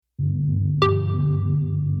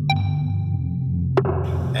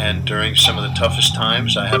And during some of the toughest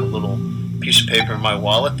times, I have a little piece of paper in my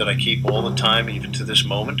wallet that I keep all the time, even to this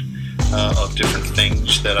moment, of different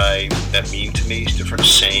things that mean to me, different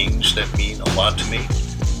sayings that mean a lot to me,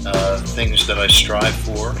 things that I strive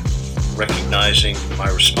for, recognizing my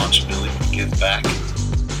responsibility to give back.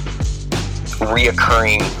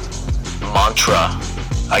 Reoccurring mantra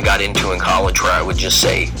I got into in college where I would just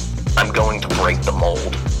say, I'm going to break the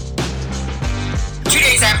mold. 2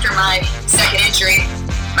 days after my second injury,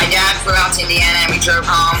 my dad flew out to Indiana and we drove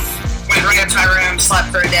home. Went right up to my room,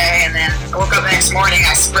 slept for a day, and then I woke up the next morning,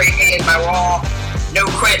 I spray painted my wall, no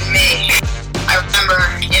quitting me. I remember,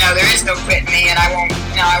 there is no quitting me, and I won't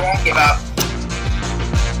give up.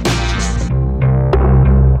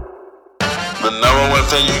 The number one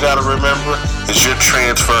thing you gotta remember is you're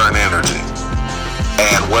transferring energy.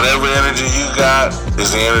 And whatever energy you got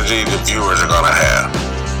is the energy the viewers are gonna have.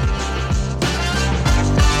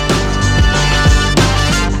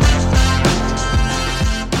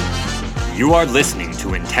 You are listening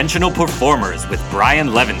to Intentional Performers with Brian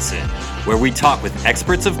Levinson, where we talk with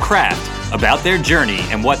experts of craft about their journey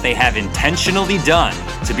and what they have intentionally done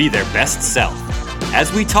to be their best self.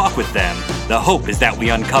 As we talk with them, the hope is that we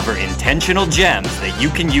uncover intentional gems that you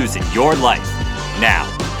can use in your life. Now,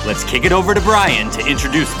 let's kick it over to Brian to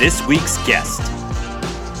introduce this week's guest.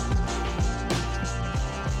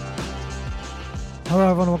 Hello,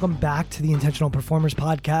 everyone. Welcome back to the Intentional Performers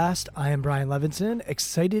Podcast. I am Brian Levinson,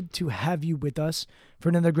 excited to have you with us for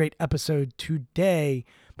another great episode today.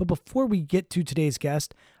 But before we get to today's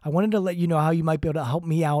guest, I wanted to let you know how you might be able to help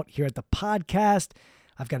me out here at the podcast.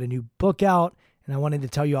 I've got a new book out, and I wanted to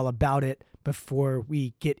tell you all about it before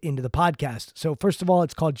we get into the podcast. So first of all,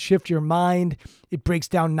 it's called Shift Your Mind. It breaks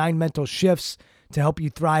down 9 mental shifts to help you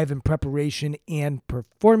thrive in preparation and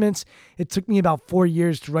performance. It took me about 4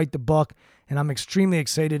 years to write the book, and I'm extremely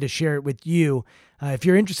excited to share it with you. If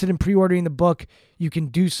you're interested in pre-ordering the book, you can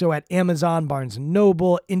do so at Amazon, Barnes &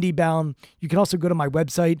 Noble, IndieBound. You can also go to my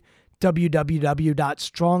website,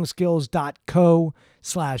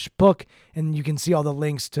 www.strongskills.co/book, and you can see all the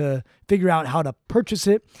links to figure out how to purchase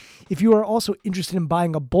it. If you are also interested in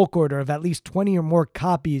buying a bulk order of at least 20 or more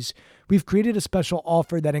copies, we've created a special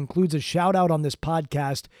offer that includes a shout out on this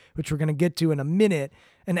podcast, which we're going to get to in a minute,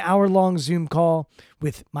 an hour-long Zoom call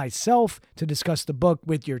with myself to discuss the book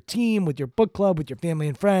with your team, with your book club, with your family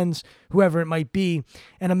and friends, whoever it might be,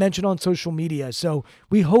 and a mention on social media. So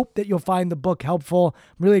we hope that you'll find the book helpful.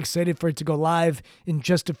 I'm really excited for it to go live in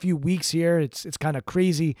just a few weeks here. It's kind of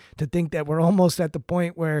crazy to think that we're almost at the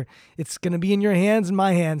point where it's going to be in your hands and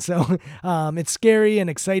my hands. So it's scary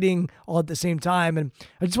and exciting all at the same time. And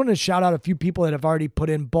I just want to shout out a few people that have already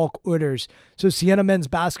put in bulk orders. So Siena Men's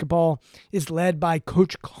Basketball is led by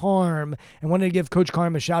Coach Carm, and wanted to give Coach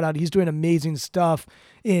Carm a shout out. He's doing amazing stuff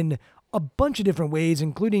in a bunch of different ways,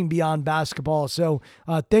 including beyond basketball. So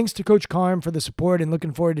thanks to Coach Carm for the support, and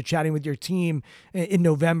looking forward to chatting with your team in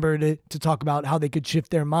November to talk about how they could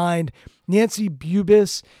shift their mind. Nancy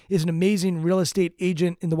Bubis is an amazing real estate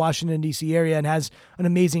agent in the Washington, D.C. area and has an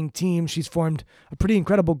amazing team. She's formed a pretty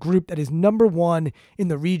incredible group that is number 1 in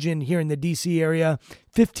the region here in the D.C. area,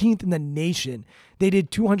 15th in the nation. They did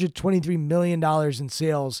 $223 million in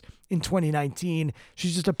sales in 2019.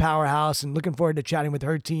 She's just a powerhouse, and looking forward to chatting with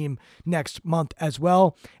her team next month as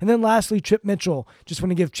well. And then lastly, Chip Mitchell. Just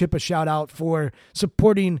want to give Chip a shout out for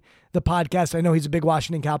supporting the podcast. I know he's a big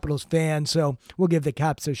Washington Capitals fan, so we'll give the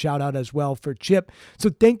Caps a shout out as well for Chip. So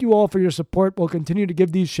thank you all for your support. We'll continue to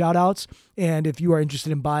give these shout outs. And if you are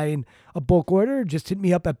interested in buying a bulk order, just hit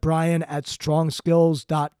me up at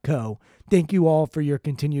brian@strongskills.co. Thank you all for your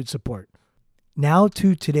continued support. Now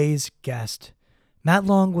to today's guest. Matt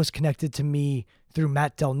Long was connected to me through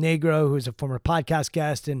Matt Del Negro, who is a former podcast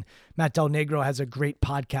guest, and Matt Del Negro has a great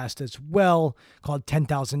podcast as well called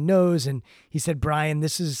 10,000 No's. And he said, Brian,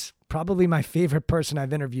 this is probably my favorite person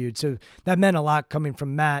I've interviewed. So that meant a lot coming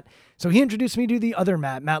from Matt. So he introduced me to the other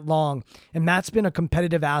Matt, Matt Long. And Matt's been a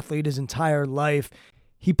competitive athlete his entire life.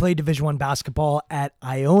 He played Division I basketball at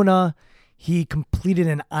Iona. He completed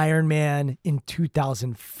an Ironman in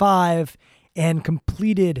 2005 and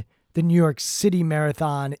completed the New York City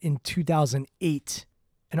Marathon in 2008.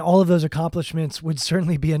 And all of those accomplishments would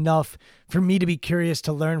certainly be enough for me to be curious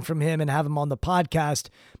to learn from him and have him on the podcast.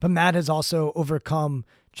 But Matt has also overcome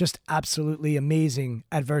just absolutely amazing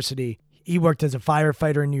adversity. He worked as a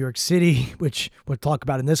firefighter in New York City, which we'll talk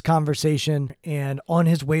about in this conversation. And on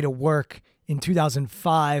his way to work in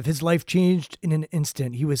 2005, his life changed in an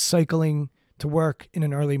instant. He was cycling to work in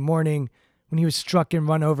an early morning when he was struck and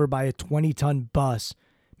run over by a 20-ton bus,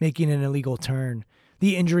 making an illegal turn.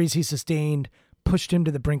 The injuries he sustained pushed him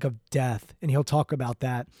to the brink of death, and he'll talk about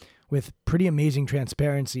that. with pretty amazing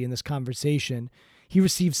transparency in this conversation. He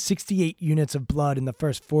received 68 units of blood in the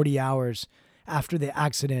first 40 hours after the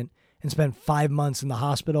accident and spent 5 months in the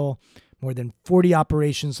hospital. More than 40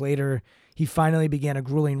 operations later, he finally began a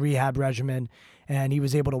grueling rehab regimen, and he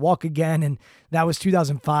was able to walk again. And that was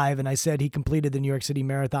 2005. And I said he completed the New York City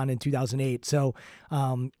Marathon in 2008. So,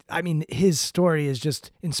 his story is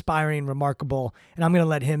just inspiring, remarkable. And I'm going to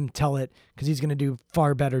let him tell it because he's going to do a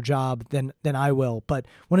far better job than I will. But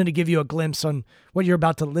wanted to give you a glimpse on what you're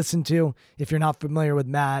about to listen to if you're not familiar with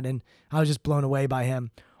Matt. And I was just blown away by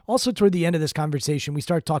him. Also, toward the end of this conversation, we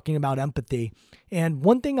start talking about empathy. And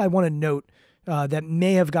one thing I want to note that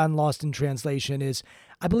may have gotten lost in translation is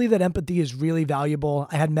I believe that empathy is really valuable.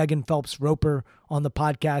 I had Megan Phelps Roper on the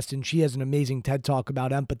podcast, and she has an amazing TED Talk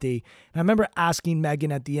about empathy. And I remember asking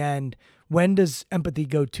Megan at the end, when does empathy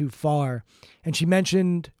go too far? And she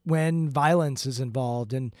mentioned when violence is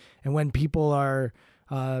involved and when people are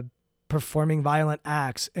performing violent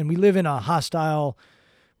acts. And we live in a hostile,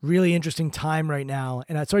 really interesting time right now.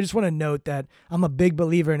 And so I just want to note that I'm a big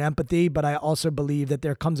believer in empathy, but I also believe that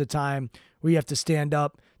there comes a time where you have to stand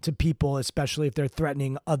up to people, especially if they're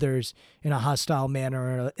threatening others in a hostile manner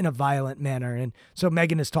or in a violent manner. And so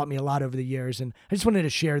Megan has taught me a lot over the years, and I just wanted to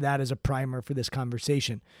share that as a primer for this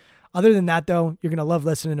conversation. Other than that, though, you're going to love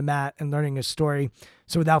listening to Matt and learning his story.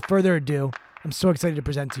 So without further ado, I'm so excited to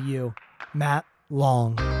present to you Matt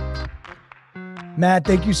Long. Matt,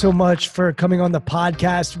 thank you so much for coming on the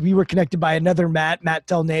podcast. We were connected by another Matt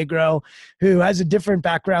Del Negro, who has a different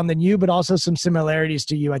background than you, but also some similarities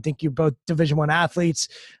to you. I think you're both Division I athletes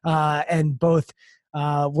and both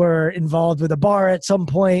were involved with a bar at some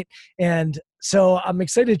point. And so I'm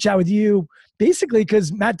excited to chat with you basically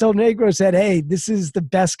because Matt Del Negro said, hey, this is the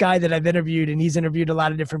best guy that I've interviewed, and he's interviewed a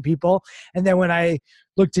lot of different people. And then when I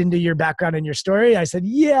looked into your background and your story, I said,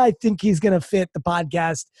 yeah, I think he's going to fit the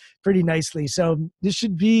podcast pretty nicely. So this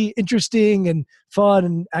should be interesting and fun.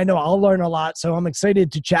 And I know I'll learn a lot. So I'm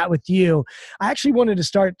excited to chat with you. I actually wanted to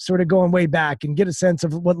start sort of going way back and get a sense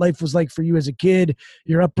of what life was like for you as a kid,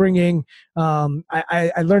 your upbringing.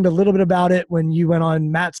 I learned a little bit about it when you went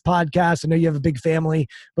on Matt's podcast. I know you have a big family,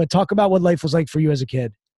 but talk about what life was like for you as a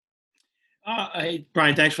kid. Hey,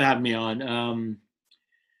 Brian, thanks for having me on.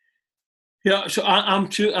 So I'm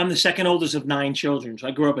the second oldest of 9 children. So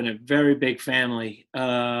I grew up in a very big family.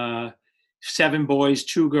 7 boys,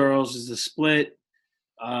 2 girls is the split.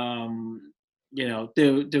 There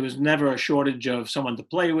was never a shortage of someone to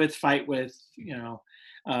play with, fight with,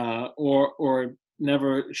 or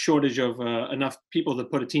never a shortage of enough people to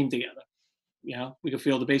put a team together. We could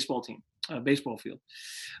field a baseball team, baseball field.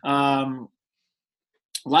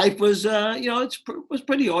 Life was, was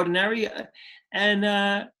pretty ordinary,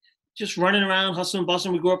 and just running around, hustling,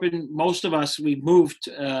 bustling. We grew up in, most of us, we moved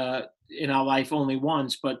in our life only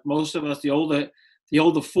once, but most of us, the older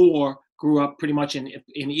 4, grew up pretty much in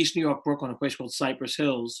East New York, Brooklyn, a place called Cypress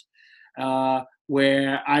Hills,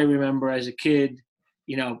 where I remember as a kid,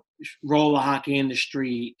 roller hockey in the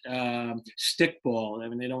street, stickball. I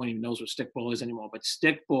mean, they don't even know what stickball is anymore, but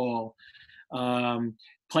stickball,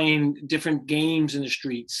 playing different games in the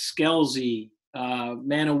streets, Skelsy,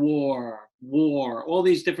 Man of War, all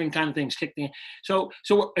these different kind of things. So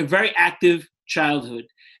a very active childhood,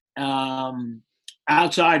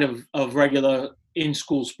 outside of regular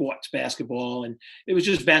in-school sports, basketball, and it was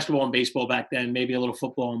just basketball and baseball back then. Maybe a little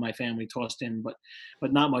football in my family tossed in, but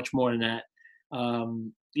not much more than that.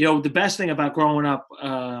 The best thing about growing up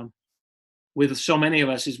with so many of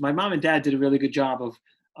us is my mom and dad did a really good job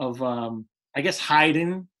of I guess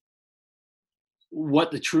hiding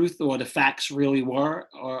what the truth or the facts really were,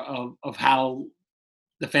 or of how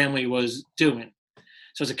the family was doing.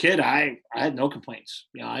 So as a kid, I had no complaints.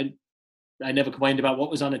 I never complained about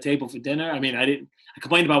what was on the table for dinner. I mean, I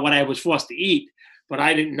complained about what I was forced to eat, but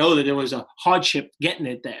I didn't know that there was a hardship getting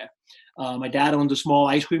it there. My dad owned a small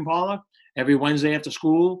ice cream parlor. Every Wednesday after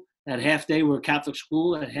school, at half day, we're a Catholic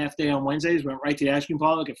school. At half day on Wednesdays, went right to the ice cream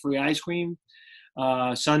parlor, get free ice cream.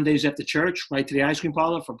 Sundays after church, right to the ice cream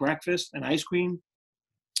parlor for breakfast and ice cream.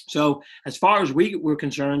 So as far as we were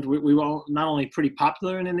concerned, we were not only pretty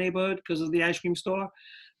popular in the neighborhood because of the ice cream store,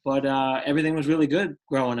 but everything was really good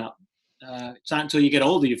growing up. It's not until you get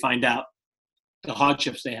older you find out the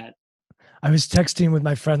hardships they had. I was texting with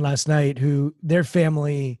my friend last night who their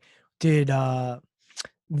family did,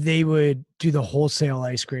 they would do the wholesale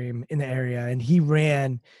ice cream in the area. And he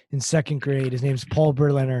ran in 2nd grade. His name's Paul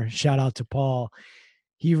Berliner. Shout out to Paul.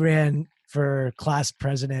 He ran for class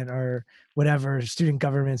president or whatever, student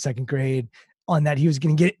government, 2nd grade, on that he was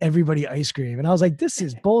going to get everybody ice cream. And I was like, this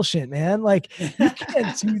is bullshit, man. Like, you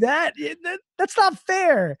can't do that. That's not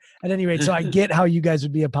fair. At any rate, so I get how you guys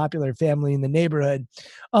would be a popular family in the neighborhood.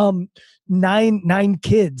 Nine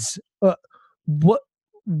kids.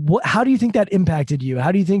 How do you think that impacted you?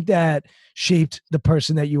 How do you think that shaped the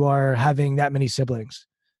person that you are, having that many siblings?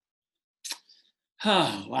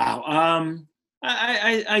 Oh, wow.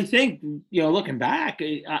 I think, looking back,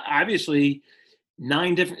 obviously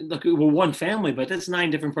 9 different, look, we're one family, but that's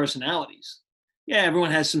 9 different personalities. Yeah,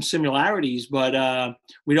 everyone has some similarities, but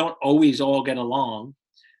we don't always all get along.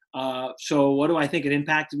 So what do I think it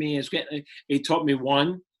impacted me? It taught me,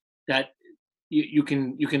 one, that you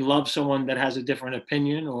can love someone that has a different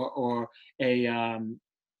opinion or a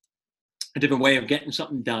different way of getting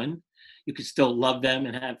something done. You can still love them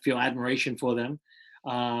and feel admiration for them.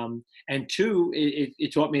 And 2,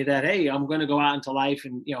 it taught me that, hey, I'm going to go out into life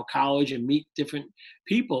and college and meet different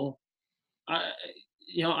people.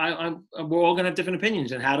 We're all going to have different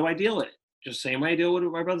opinions, and how do I deal with it? Just the same way I deal with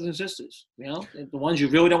my brothers and sisters. The ones you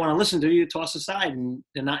really don't want to listen to, you toss aside, and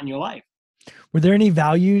they're not in your life. Were there any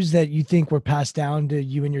values that you think were passed down to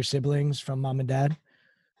you and your siblings from mom and dad?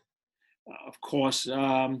 Of course.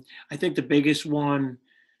 I think the biggest one,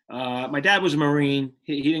 my dad was a Marine.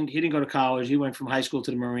 He didn't go to college. He went from high school to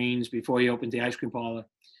the Marines before he opened the ice cream parlor.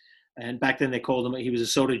 And back then they called him, he was a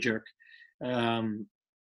soda jerk. But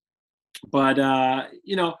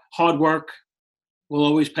hard work will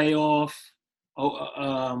always pay off.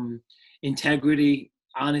 Integrity,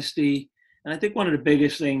 honesty. And I think one of the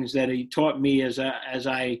biggest things that he taught me as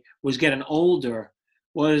I was getting older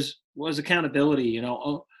was accountability,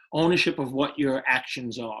 ownership of what your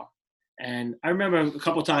actions are. And I remember a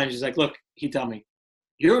couple of times he's like, look, he'd tell me,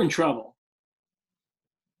 you're in trouble.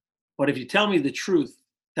 But if you tell me the truth,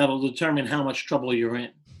 that'll determine how much trouble you're in.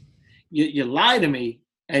 You lie to me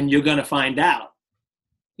and you're going to find out,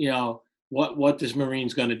 what this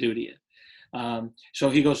Marine's going to do to you. So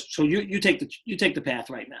he goes, so you take the path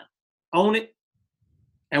right now. Own it,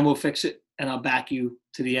 and we'll fix it, and I'll back you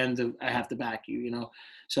to the end of I have to back you,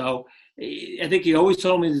 So I think he always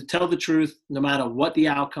told me to tell the truth no matter what the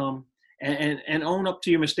outcome, and own up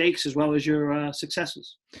to your mistakes as well as your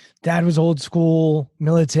successes. Dad was old school,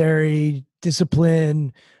 military,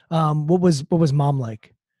 discipline. What was mom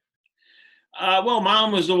like? Well,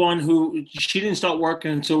 mom was the one who, she didn't start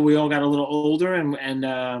working until we all got a little older, and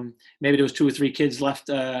maybe there was 2 or 3 kids left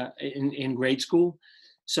in grade school.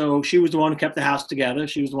 So she was the one who kept the house together.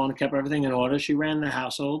 She was the one who kept everything in order. She ran the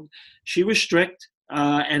household. She was strict,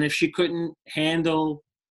 and if she couldn't handle,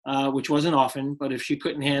 which wasn't often, but if she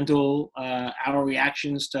couldn't handle our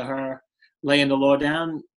reactions to her laying the law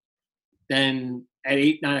down, then at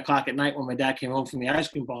 8, 9 o'clock at night when my dad came home from the ice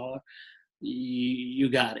cream parlor, you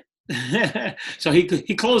got it. So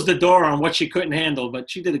he closed the door on what she couldn't handle, but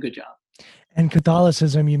she did a good job. And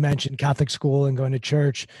Catholicism, you mentioned Catholic school and going to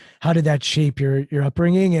church. How did that shape your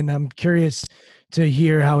upbringing? And I'm curious to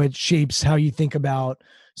hear how it shapes how you think about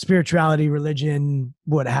spirituality, religion,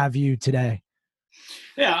 what have you today.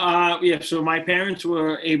 Yeah. So my parents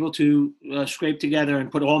were able to scrape together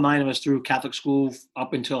and put all 9 of us through Catholic school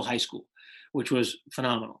up until high school, which was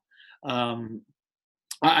phenomenal.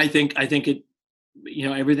 I think it,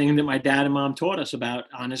 everything that my dad and mom taught us about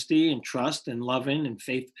honesty and trust and loving and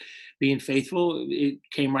being faithful, it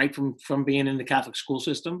came right from being in the Catholic school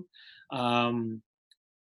system. My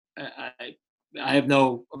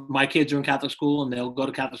kids are in Catholic school and they'll go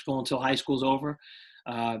to Catholic school until high school's over.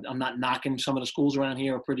 I'm not knocking, some of the schools around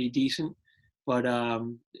here are pretty decent, but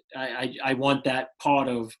I want that part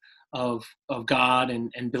of God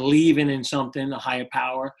and believing in something, a higher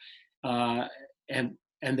power, and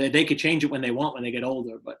they could change it when they want when they get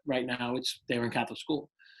older. But right now they're in Catholic school.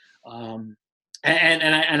 And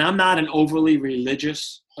I'm not an overly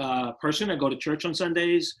religious person. I go to church on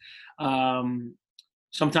Sundays.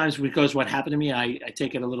 Sometimes because what happened to me, I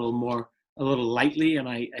take it a little lightly, and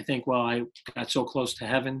I think, well, I got so close to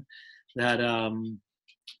heaven that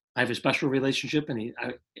I have a special relationship, and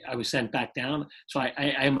I was sent back down. So I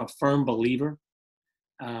am a firm believer,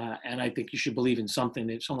 and I think you should believe in something.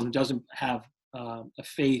 If someone who doesn't have a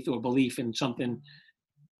faith or belief in something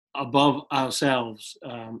above ourselves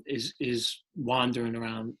is wandering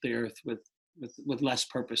around the earth with less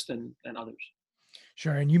purpose than others.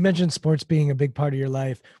 Sure. And you mentioned sports being a big part of your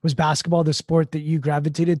life. Was basketball the sport that you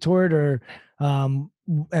gravitated toward, or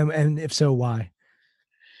and if so, why?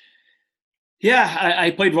 Yeah,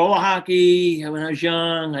 I played roller hockey when I was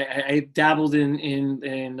young. I dabbled in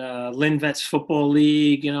Linvet's football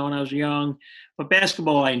league, when I was young. But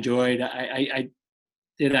basketball I enjoyed.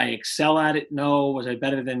 Did I excel at it? No. Was I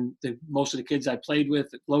better than most of the kids I played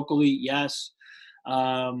with locally? Yes.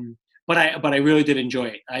 But I really did enjoy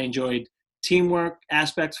it. I enjoyed teamwork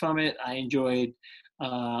aspects from it. I enjoyed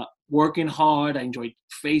working hard. I enjoyed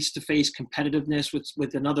face-to-face competitiveness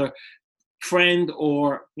with another friend,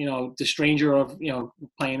 or the stranger of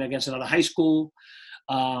playing against another high school.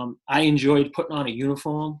 I enjoyed putting on a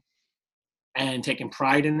uniform and taking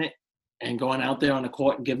pride in it and going out there on the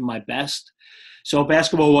court and giving my best. So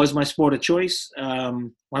basketball was my sport of choice.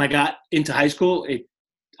 When I got into high school,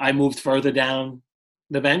 I moved further down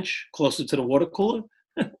the bench, closer to the water cooler.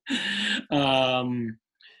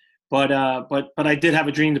 But I did have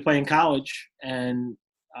a dream to play in college, and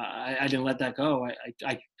I didn't let that go.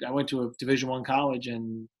 I went to a Division I college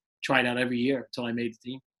and tried out every year until I made the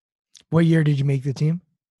team. What year did you make the team?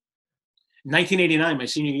 1989, my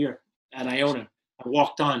senior year at Iona. I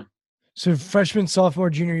walked on. So freshman, sophomore,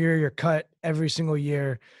 junior year, you're cut every single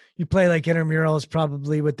year. You play like intramurals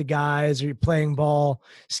probably with the guys, or you're playing ball,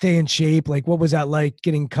 stay in shape. Like, what was that like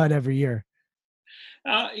getting cut every year?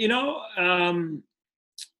 I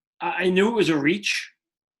knew it was a reach,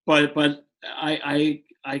 but I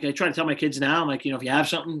try to tell my kids now, I'm like, if you have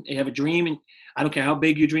something, you have a dream, and I don't care how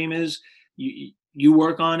big your dream is, you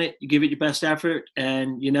work on it, you give it your best effort,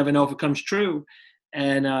 and you never know if it comes true.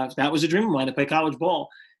 And that was a dream of mine, to play college ball.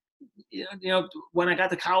 When I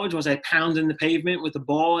got to college, was I pounding the pavement with the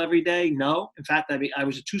ball every day? No. In fact, I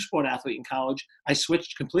was a two-sport athlete in college. I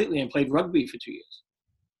switched completely and played rugby for 2 years.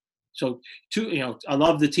 So, I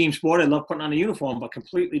love the team sport. I love putting on a uniform, but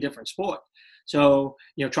completely different sport. So,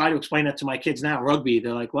 try to explain that to my kids now. Rugby,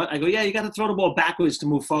 they're like, what? I go, yeah, you got to throw the ball backwards to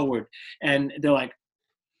move forward. And they're like,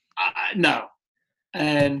 no.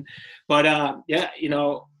 But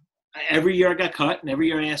every year I got cut, and every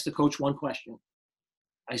year I asked the coach one question.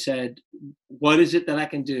 I said, what is it that I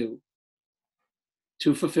can do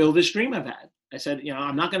to fulfill this dream I've had? I said,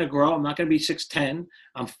 I'm not going to grow. I'm not going to be 6'10".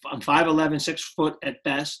 I'm 5'11", 6 foot at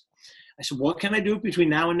best. I said, what can I do between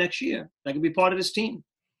now and next year that can be part of this team?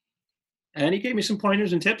 And he gave me some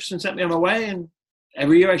pointers and tips and sent me on my way. And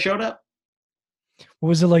every year I showed up. What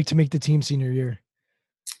was it like to make the team senior year?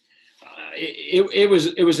 It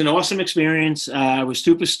was an awesome experience. I was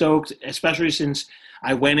super stoked, especially since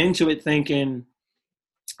I went into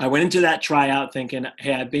that tryout thinking,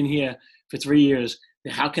 hey, I've been here for 3 years.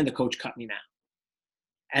 How can the coach cut me now?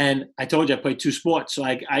 And I told you I played two sports. So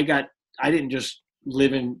I didn't just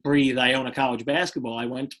live and breathe Iona College basketball. I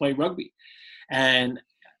went to play rugby. And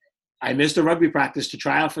I missed a rugby practice to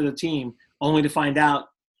try out for the team, only to find out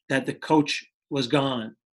that the coach was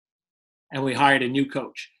gone. And we hired a new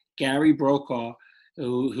coach, Gary Brokaw,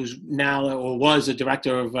 who's now or was a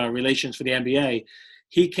director of relations for the NBA.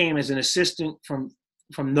 He came as an assistant from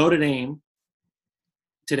Notre Dame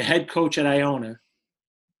to the head coach at Iona,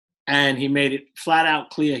 and he made it flat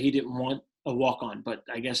out clear he didn't want a walk-on. But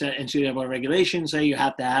I guess NCAA regulations say you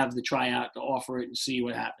have to have the tryout to offer it and see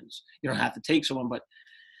what happens. You don't have to take someone, but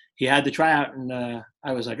he had the tryout, and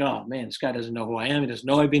I was like, oh, man, this guy doesn't know who I am. He doesn't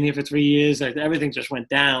know I've been here for 3 years. Like, everything just went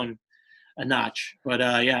down a notch. But,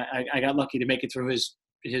 I got lucky to make it through his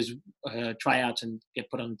tryouts and get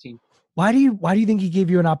put on the team. Why do you think he gave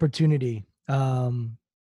you an opportunity?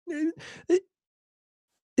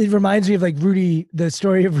 It reminds me of like the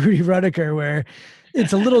story of Rudy Rudiger, where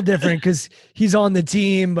it's a little different because he's on the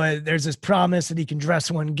team, but there's this promise that he can dress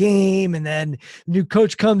one game, and then the new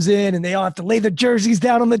coach comes in and they all have to lay the jerseys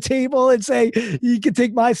down on the table and say, he can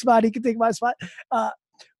take my spot. He can take my spot.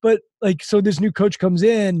 But like, so this new coach comes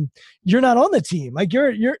in, you're not on the team. Like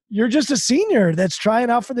you're just a senior that's trying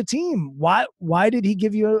out for the team. Why did he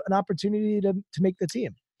give you an opportunity to make the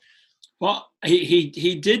team? Well,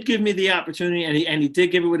 he did give me the opportunity, and he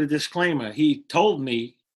did give it with a disclaimer. He told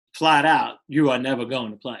me flat out, you are never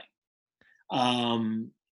going to play.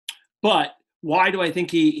 But why do I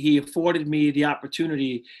think he afforded me the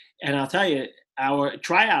opportunity? And I'll tell you, our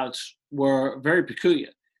tryouts were very peculiar.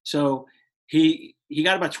 So he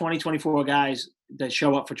got about 20, 24 guys that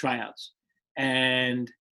show up for tryouts.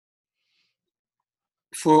 And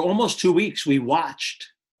for almost 2 weeks, we watched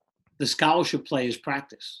the scholarship players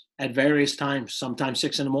practice at various times, sometimes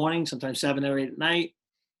 6 a.m, sometimes 7 or 8 at night.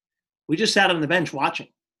 We just sat on the bench watching.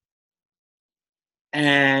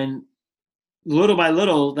 And little by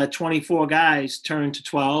little, that 24 guys turned to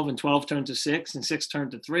 12, and 12 turned to 6, and 6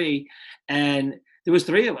 turned to 3. And there was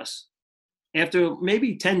 3 of us after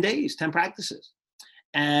maybe 10 days, 10 practices.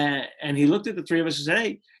 And he looked at the 3 of us and said,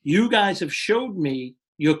 hey, you guys have showed me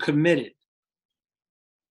you're committed.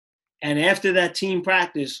 And after that team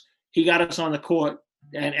practice, he got us on the court,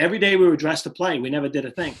 and every day we were dressed to play. We never did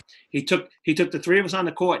a thing. He took the 3 of us on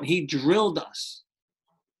the court, and he drilled us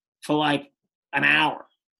for like an hour.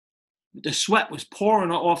 The sweat was pouring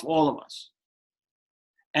off all of us.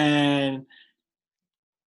 And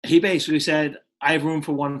he basically said, I have room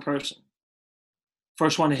for one person.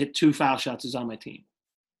 First one to hit 2 foul shots is on my team.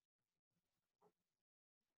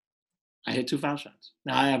 I hit 2 foul shots.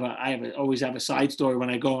 Now I always have a side story when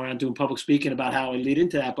I go around doing public speaking about how I lead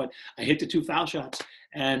into that, but I hit the 2 foul shots,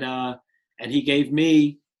 and he gave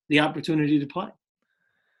me the opportunity to play.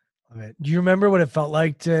 Love it. Do you remember what it felt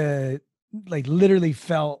like to, like, literally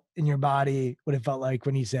felt in your body what it felt like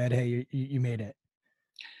when he said, "Hey, you made it"?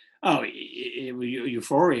 Oh, it was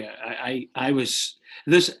euphoria. I was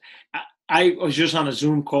just on a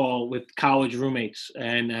Zoom call with college roommates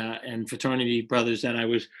and fraternity brothers that I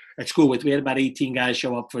was at school with. We had about 18 guys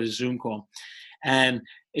show up for the Zoom call. And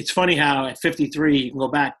it's funny how at 53, you can go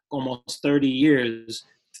back almost 30 years,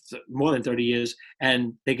 more than 30 years,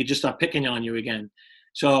 and they could just start picking on you again.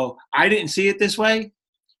 So I didn't see it this way,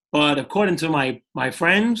 but according to my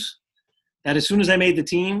friends, that as soon as I made the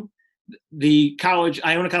team,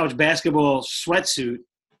 I own a college basketball sweatsuit,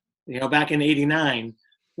 back in '89,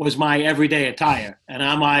 was my everyday attire. And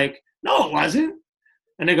I'm like, no, it wasn't.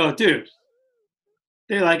 And they go, dude,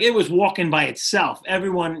 they're like, it was walking by itself.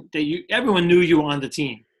 Everyone knew you were on the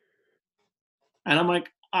team. And I'm like,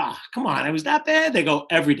 come on, it was that bad? They go,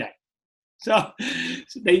 every day. So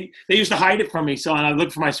they used to hide it from me. So I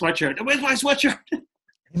looked for my sweatshirt. Where's my sweatshirt?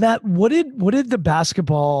 Matt, what did the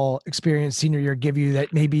basketball experience senior year give you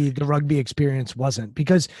that maybe the rugby experience wasn't?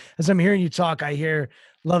 Because as I'm hearing you talk, I hear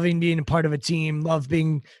loving being a part of a team, love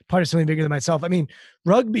being part of something bigger than myself. I mean,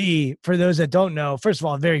 rugby, for those that don't know, first of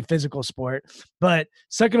all, a very physical sport, but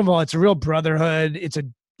second of all, it's a real brotherhood.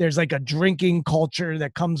 There's like a drinking culture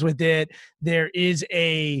that comes with it. There is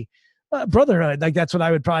a brotherhood. Like, that's what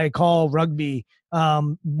I would probably call rugby.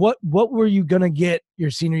 What were you going to get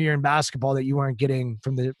your senior year in basketball that you weren't getting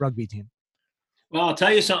from the rugby team? Well, I'll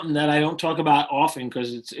tell you something that I don't talk about often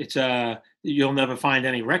because it's you'll never find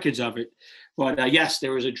any records of it. But yes,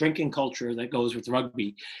 there was a drinking culture that goes with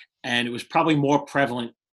rugby, and it was probably more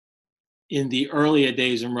prevalent in the earlier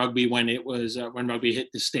days in rugby when rugby hit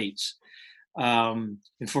the States. And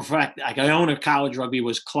for fact, like, I own a college rugby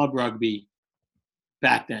was club rugby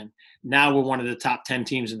back then. Now we're one of the top 10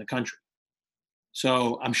 teams in the country.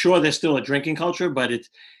 So I'm sure there's still a drinking culture, but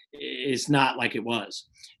it's not like it was.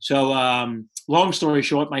 So long story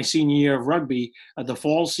short, my senior year of rugby, the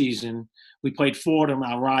fall season, we played Fordham,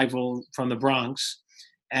 our rival from the Bronx.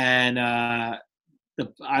 And at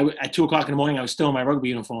 2 o'clock in the morning, I was still in my rugby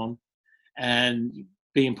uniform and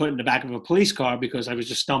being put in the back of a police car because I was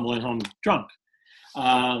just stumbling home drunk.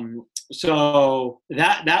 So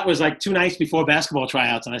that was like 2 nights before basketball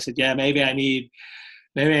tryouts. And I said, yeah, maybe I need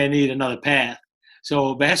another path.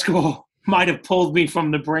 So basketball might have pulled me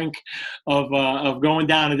from the brink of going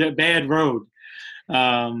down a bad road.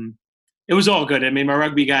 It was all good. I mean, my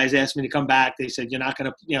rugby guys asked me to come back. They said, you're not going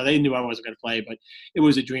to, they knew I wasn't going to play, but it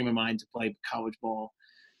was a dream of mine to play college ball.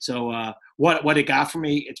 So what it got for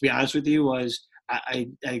me, to be honest with you, was I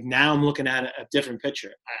now I'm looking at a different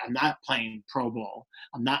picture. I'm not playing pro ball.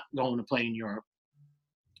 I'm not going to play in Europe.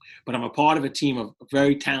 But I'm a part of a team of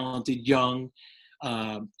very talented, young,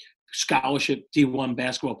 scholarship D1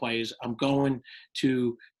 basketball players. I'm going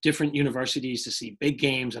to different universities to see big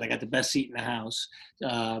games, and I got the best seat in the house.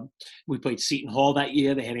 We played Seton Hall that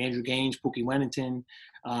year. They had Andrew Gaines, Pookie Wennington.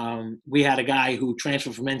 We had a guy who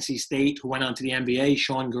transferred from NC State who went on to the NBA,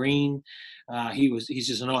 Sean Green. He's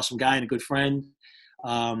just an awesome guy and a good friend.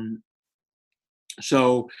 The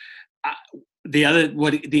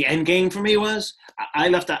end game for me was I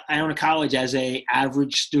left Iona College as a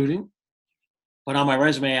average student, but on my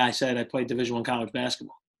resume I said I played Division I college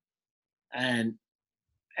basketball, and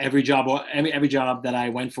every job that I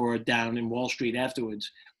went for down in Wall Street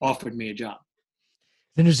afterwards offered me a job.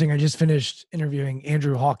 It's interesting. I just finished interviewing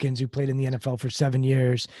Andrew Hawkins, who played in the NFL for 7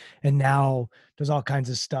 years and now does all kinds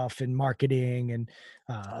of stuff in marketing and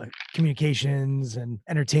communications and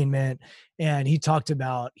entertainment. And he talked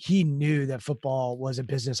about, he knew that football was a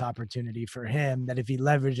business opportunity for him, that if he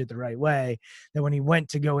leveraged it the right way, that when he went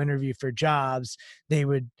to go interview for jobs,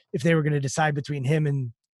 if they were going to decide between him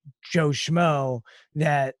and Joe Schmo,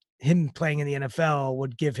 that him playing in the NFL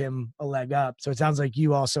would give him a leg up. So it sounds like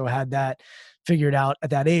you also had that figured out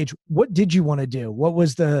at that age. What did you want to do? What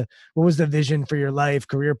was the vision for your life,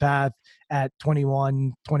 career path at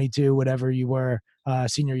 21, 22, whatever you were,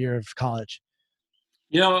 senior year of college?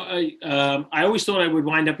 I always thought I would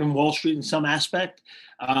wind up in Wall Street in some aspect.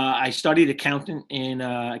 I studied accounting in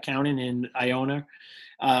Iona.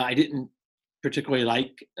 I didn't particularly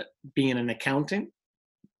like being an accountant.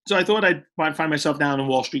 So I thought I'd find myself down in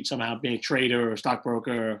Wall Street somehow, being a trader or a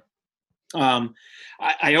stockbroker. I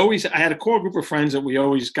had a core group of friends that we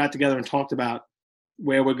always got together and talked about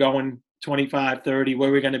where we're going 25, 30,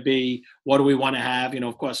 where we're going to be, what do we want to have?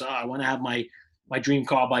 Of course, I want to have my dream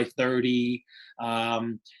car by 30.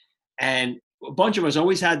 And a bunch of us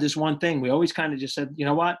always had this one thing. We always kind of just said, you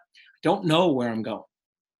know what? I don't know where I'm going,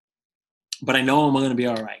 but I know I'm going to be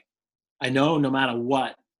all right. I know no matter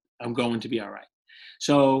what, I'm going to be all right.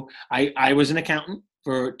 So I was an accountant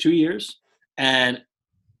for 2 years, and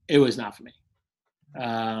it was not for me.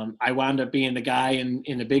 I wound up being the guy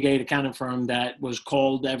in the Big 8 accounting firm that was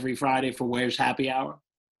called every Friday for Where's Happy Hour.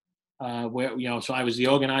 So I was the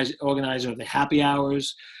organizer of the happy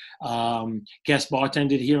hours, guest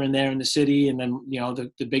bartended here and there in the city. And then,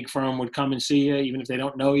 the big firm would come and see you, even if they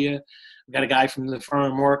don't know you. We got a guy from the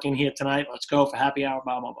firm working here tonight. Let's go for happy hour,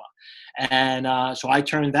 blah, blah, blah. And so I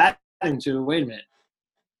turned that into, wait a minute,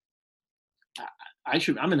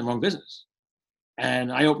 I'm in the wrong business.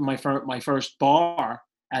 And I opened my first bar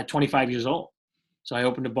at 25 years old. So I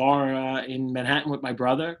opened a bar in Manhattan with my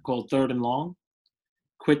brother called Third and Long,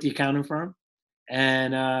 quit the accounting firm.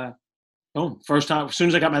 And boom, first time, as soon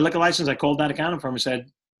as I got my liquor license, I called that accounting firm and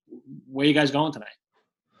said, where you guys going tonight?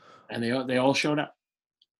 And they all showed up.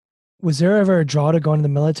 Was there ever a draw to go into the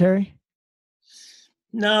military?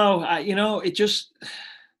 No, it just,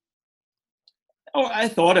 I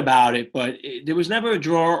thought about it, but there was never a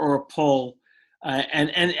draw or a pull.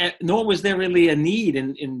 And nor was there really a need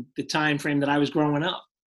in the time frame that I was growing up.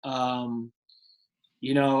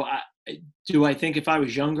 Do I think if I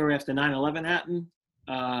was younger after 9/11 happened,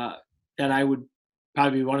 that I would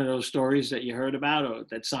probably be one of those stories that you heard about or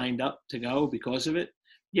that signed up to go because of it?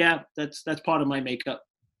 Yeah, that's part of my makeup.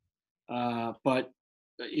 But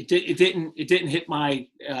it didn't hit my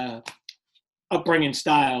upbringing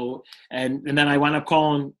style, and then I wound up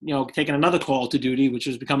taking another call to duty, which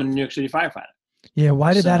was becoming a New York City firefighter. Yeah,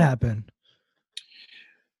 why did that happen?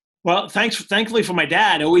 Well, thankfully for my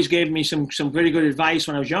dad, always gave me some pretty good advice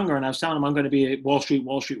when I was younger, and I was telling him I'm going to be at Wall Street,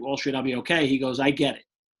 I'll be okay. He goes, I get it.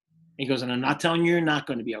 He goes, and I'm not telling you you're not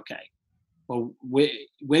going to be okay. Well,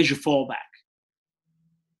 where's your fallback?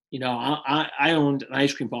 I owned an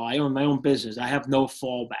ice cream bar. I owned my own business. I have no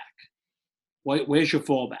fallback. Where's your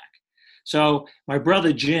fallback? So my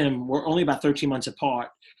brother Jim, we're only about 13 months apart,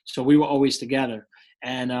 so we were always together.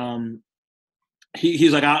 And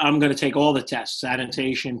he's like, I'm going to take all the tests,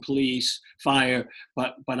 sanitation, police, fire,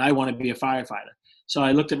 but I want to be a firefighter. So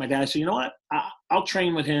I looked at my dad and said, you know what? I'll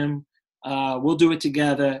train with him. We'll do it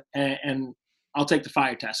together, and I'll take the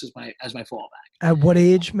fire test as my fallback. At what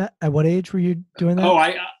age were you doing that? Oh,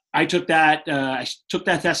 I took that. I took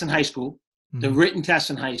that test in high school, the written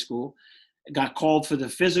test in high school. Got called for the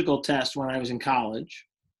physical test when I was in college,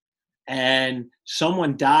 and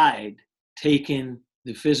someone died taking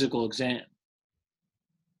the physical exam.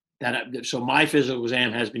 So my physical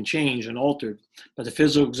exam has been changed and altered, but the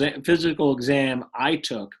physical exam I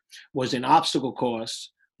took was an obstacle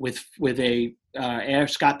course with a air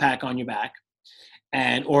Scott pack on your back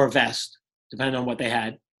or a vest, depending on what they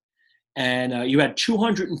had. And you had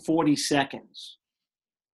 240 seconds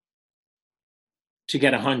to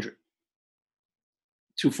get 100.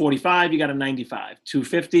 245, you got a 95.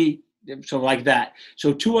 250, so like that.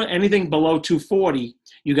 So anything below 240,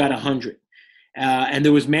 you got 100. And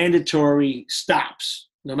there was mandatory stops.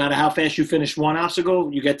 No matter how fast you finish one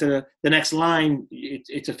obstacle, you get to the next line,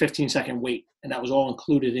 it's a 15-second wait, and that was all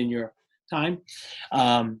included in your time.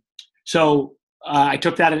 So I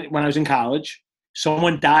took that when I was in college.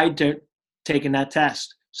 Someone died taking that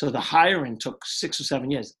test. So the hiring took 6 or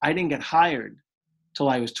 7 years. I didn't get hired till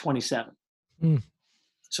I was 27.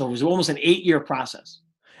 So it was almost an 8-year process.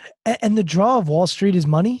 And the draw of Wall Street is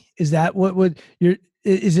money? Is that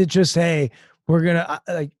is it just, hey, we're going to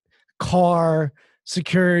like car,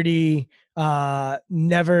 security,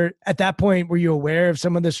 never at that point, were you aware of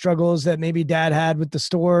some of the struggles that maybe dad had with the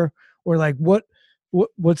store, or like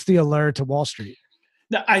what's the allure to Wall Street?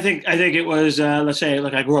 I think it was, let's say,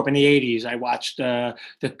 like I grew up in the 80s. I watched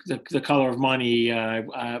the Color of Money,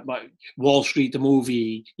 Wall Street, the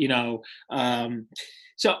movie,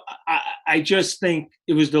 so I just think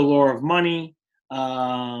it was the lure of money.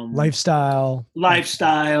 Lifestyle. I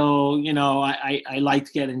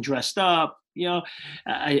liked getting dressed up.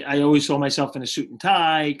 I always saw myself in a suit and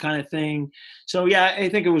tie kind of thing. So yeah, I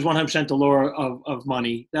think it was 100% the lure of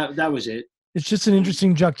money. That was it. It's just an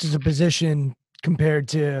interesting juxtaposition compared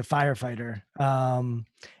to firefighter.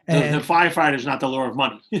 The firefighter is not the lure of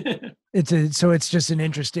money. So it's just an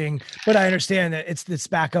interesting, but I understand that it's this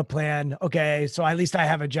backup plan. Okay. So at least I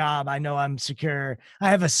have a job. I know I'm secure. I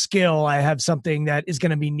have a skill. I have something that is going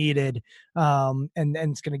to be needed. And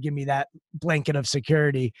it's going to give me that blanket of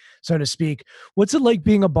security, so to speak. What's it like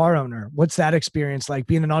being a bar owner? What's that experience like,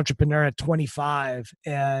 being an entrepreneur at 25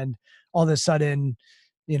 and all of a sudden,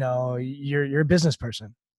 you're a business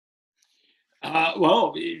person?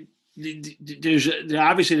 Well,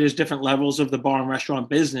 there's different levels of the bar and restaurant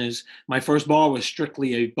business. My first bar was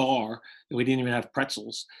strictly a bar. We didn't even have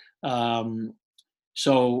pretzels.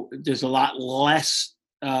 So there's a lot less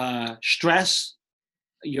stress.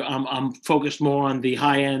 I'm focused more on the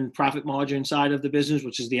high-end profit margin side of the business,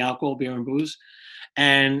 which is the alcohol, beer, and booze,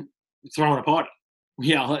 and throwing a party.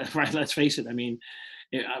 Yeah, right. Let's face it. I mean,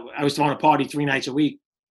 I was throwing a party 3 nights a week.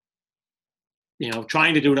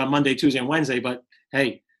 Trying to do it on Monday, Tuesday, and Wednesday, but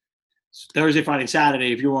hey, Thursday, Friday,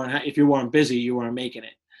 Saturday. If you weren't busy, you weren't making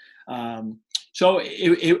it. So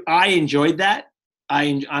I enjoyed that.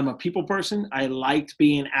 I'm a people person. I liked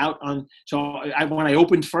being out on. So when I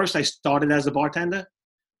opened first, I started as a bartender.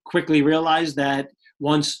 Quickly realized that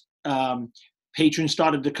once patrons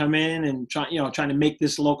started to come in and trying to make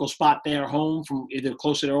this local spot their home, from either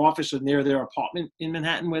close to their office or near their apartment in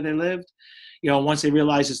Manhattan where they lived. Once they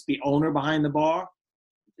realize it's the owner behind the bar,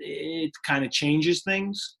 it kind of changes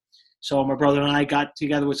things. So my brother and I got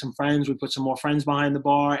together with some friends. We put some more friends behind the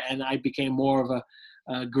bar, and I became more of a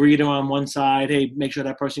greeter on one side. Hey, make sure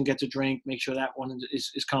that person gets a drink. Make sure that one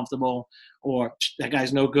is comfortable. Or that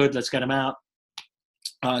guy's no good. Let's get him out.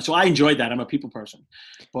 So I enjoyed that. I'm a people person.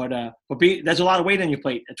 But there's a lot of weight on your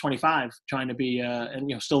plate at 25, trying to be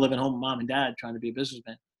and still living home with mom and dad, trying to be a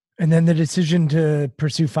businessman. And then the decision to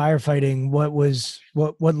pursue firefighting,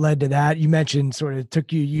 what led to that? You mentioned sort of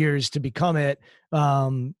took you years to become it.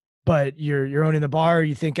 But you're owning the bar.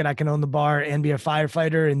 You thinking I can own the bar and be a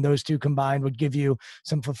firefighter, and those two combined would give you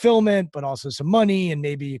some fulfillment, but also some money, and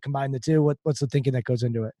maybe you combine the two. What's the thinking that goes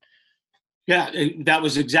into it? Yeah, that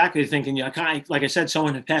was exactly the thinking. Like I said,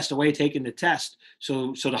 someone had passed away taking the test,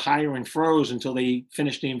 so the hiring froze until they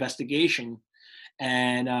finished the investigation.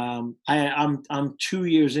 And I'm 2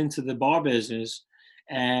 years into the bar business,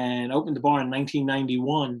 and opened the bar in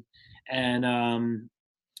 1991. And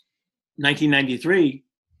 1993,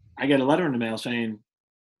 I get a letter in the mail saying,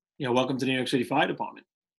 welcome to the New York City Fire Department.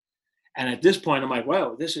 And at this point, I'm like,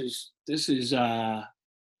 wow, this is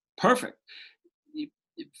perfect.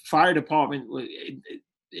 Fire department,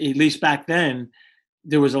 at least back then,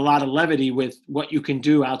 there was a lot of levity with what you can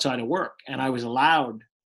do outside of work, and I was allowed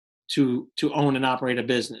to own and operate a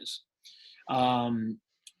business.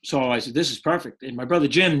 So I said, this is perfect. And my brother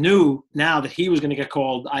Jim knew now that he was going to get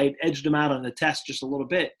called. I had edged him out on the test just a little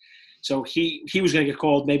bit. So he was going to get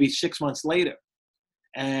called maybe 6 months later.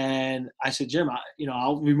 And I said, Jim,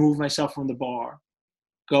 I'll remove myself from the bar,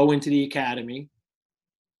 go into the academy,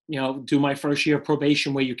 do my first year of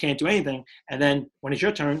probation where you can't do anything. And then when it's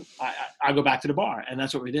your turn, I go back to the bar. And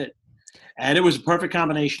that's what we did. And it was a perfect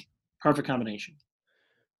combination.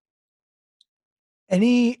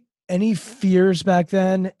 Any fears back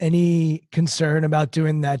then? Any concern about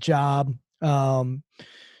doing that job?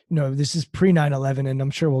 This is pre 9/11, and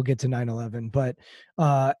I'm sure we'll get to 9/11, but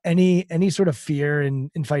any sort of fear in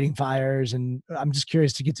fighting fires? And I'm just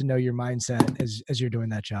curious to get to know your mindset as you're doing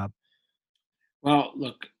that job. Well,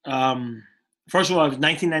 look, first of all, it was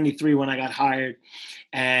 1993 when I got hired,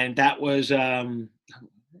 and that was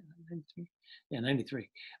 93.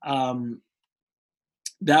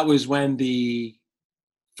 That was when the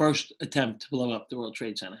first attempt to blow up the World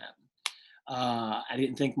Trade Center happened. I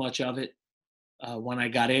didn't think much of it. When I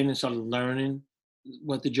got in and started learning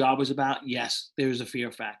what the job was about, yes, there's a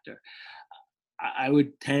fear factor. I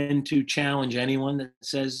would tend to challenge anyone that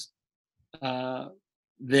says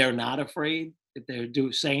they're not afraid. If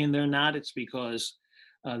they're saying they're not, it's because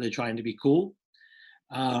they're trying to be cool.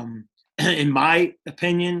 In my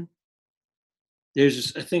opinion,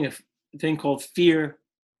 there's a thing called fear.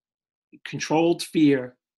 Controlled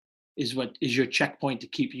fear is what is your checkpoint to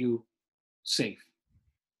keep you safe.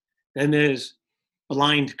 Then there's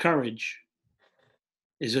blind courage,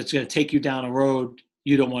 is it's going to take you down a road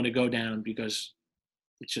you don't want to go down because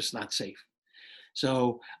it's just not safe.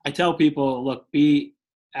 So I tell people, look, be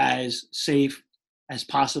as safe as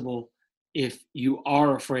possible. If you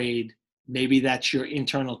are afraid, maybe that's your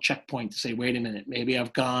internal checkpoint to say, wait a minute, maybe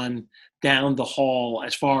I've gone down the hall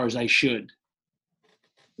as far as I should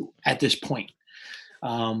at this point.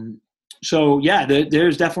 So yeah,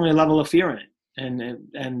 there's definitely a level of fear in it.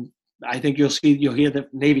 And I think you'll hear the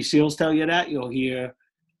Navy SEALs tell you that. You'll hear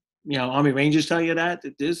Army Rangers tell you that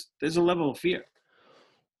there's a level of fear.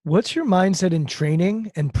 What's your mindset in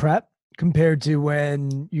training and prep compared to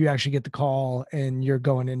when you actually get the call and you're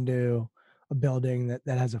going into a building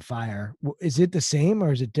that has a fire? Is it the same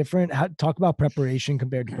or is it different? Talk about preparation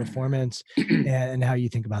compared to performance and how you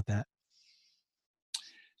think about that.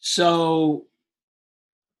 So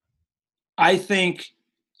I think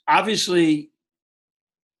obviously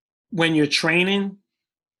when you're training,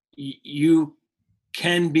 you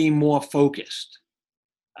can be more focused.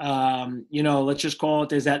 Let's just call it,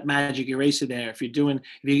 there's that magic eraser there. If you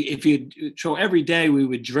so every day we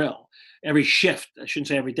would drill, every shift, I shouldn't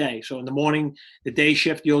say every day. So in the morning, the day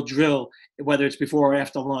shift, you'll drill, whether it's before or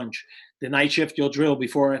after lunch. The night shift, you'll drill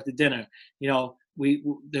before or after dinner.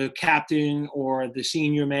 The captain or the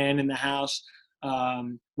senior man in the house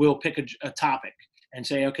will pick a topic and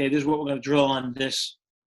say, okay, this is what we're going to drill on this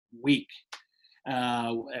week.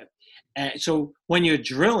 So when you're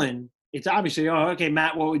drilling, it's obviously, oh, okay,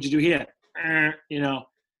 Matt, what would you do here?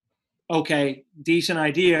 Okay, decent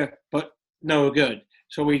idea, but no good.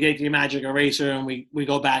 So we take the magic eraser and we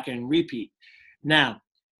go back and repeat. Now,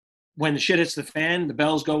 when the shit hits the fan, the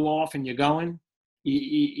bells go off and you're going,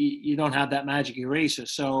 you don't have that magic eraser.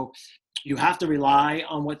 So you have to rely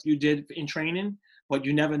on what you did in training, but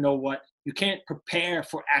you never know you can't prepare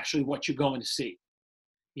for actually what you're going to see.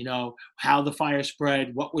 How the fire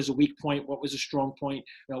spread, what was a weak point, what was a strong point,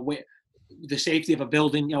 the safety of a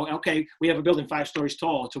building. Okay, we have a building 5 stories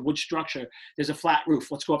tall. It's a wood structure. There's a flat roof.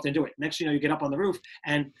 Let's go up there and do it. Next thing you get up on the roof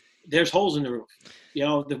and there's holes in the roof.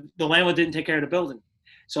 The landlord didn't take care of the building.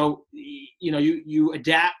 So, you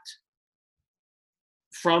adapt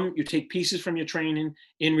you take pieces from your training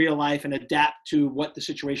in real life and adapt to what the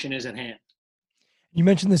situation is at hand. You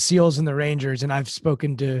mentioned the SEALs and the Rangers, and I've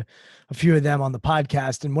spoken to a few of them on the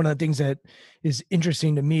podcast. And one of the things that is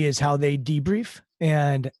interesting to me is how they debrief.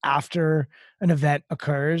 And after an event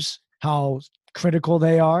occurs, how critical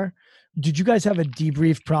they are. Did you guys have a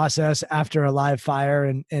debrief process after a live fire?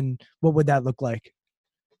 And what would that look like?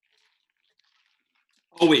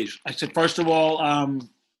 Always. I said, first of all,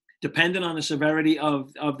 depending on the severity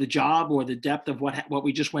of the job or the depth of what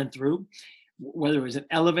we just went through, whether it was an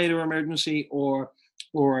elevator emergency or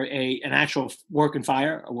an actual work and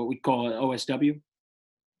fire, or what we call an OSW,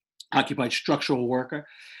 occupied structural worker.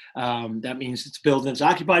 That means it's buildings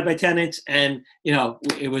occupied by tenants, and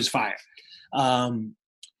it was fire.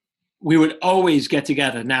 We would always get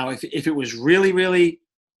together. Now, if it was really, really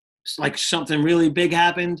like something really big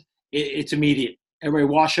happened, it's immediate.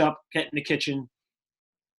 Everybody wash up, get in the kitchen,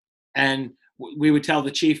 and we would tell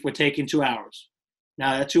the chief we're taking 2 hours.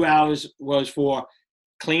 Now, that 2 hours was for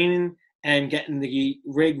cleaning and getting the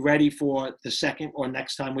rig ready for the second or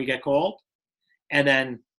next time we get called, and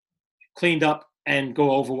then cleaned up and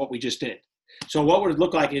go over what we just did. So what would it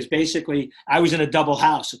look like is basically I was in a double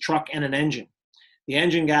house, a truck and an engine. The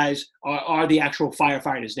engine guys are the actual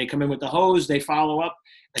firefighters. They come in with the hose, they follow up,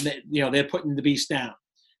 and they're putting the beast down.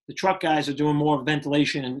 The truck guys are doing more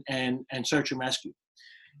ventilation and search and rescue.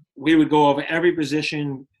 We would go over every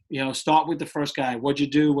position, start with the first guy. What'd you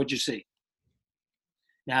do? What'd you see?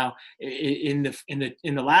 Now, in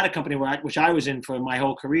the ladder company, which I was in for my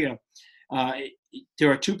whole career,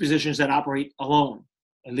 there are 2 positions that operate alone.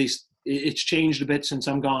 At least it's changed a bit since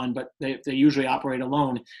I'm gone, but they usually operate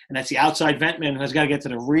alone. And that's the outside ventman who has got to get to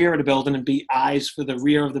the rear of the building and be eyes for the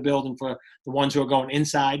rear of the building for the ones who are going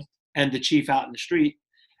inside, and the chief out in the street.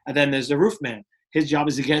 And then there's the roof man. His job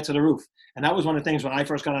is to get to the roof. And that was one of the things when I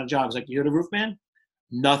first got on the job. I was like, you're the roof man?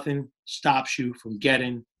 Nothing stops you from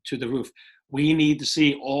getting to the roof. We need to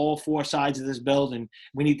see all 4 sides of this building.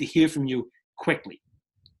 We need to hear from you quickly.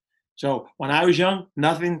 So when I was young,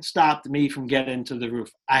 nothing stopped me from getting to the roof.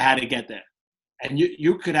 I had to get there. And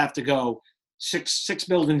you could have to go six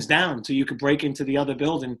buildings down until you could break into the other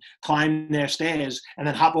building, climb their stairs, and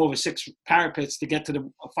then hop over 6 parapets to get to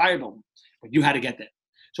the fire building. But you had to get there.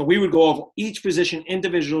 So we would go over each position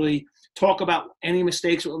individually, talk about any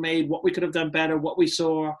mistakes that were made, what we could have done better, what we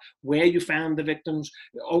saw, where you found the victims.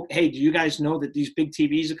 Oh, hey, do you guys know that these big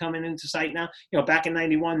TVs are coming into sight now? Back in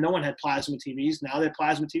 91, no one had plasma TVs. Now they're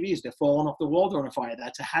plasma TVs. They're falling off the wall during a fire.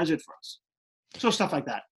 That's a hazard for us. So stuff like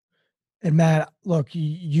that. And Matt, look,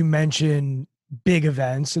 you mentioned big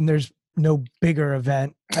events, and there's no bigger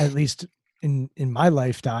event, at least in my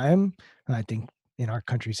lifetime, I think in our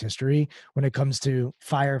country's history, when it comes to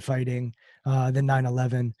firefighting, than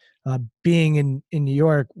 9/11. Being in New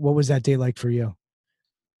York, what was that day like for you?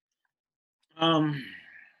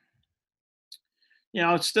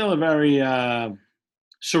 It's still a very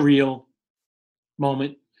surreal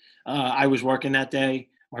moment. I was working that day.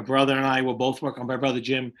 My brother and I were both working. My brother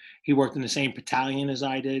Jim, he worked in the same battalion as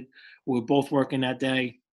I did. We were both working that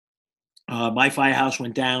day. My firehouse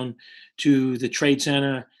went down to the trade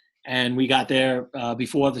center, and we got there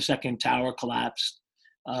before the second tower collapsed.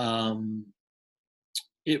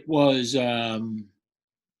 It was,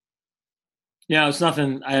 it's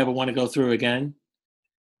nothing I ever want to go through again.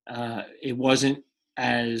 It wasn't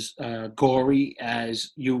as gory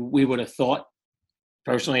as we would have thought.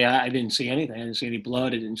 Personally, I didn't see anything. I didn't see any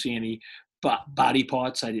blood. I didn't see any body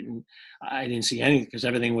parts. I didn't see anything because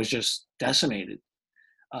everything was just decimated.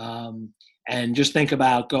 And just think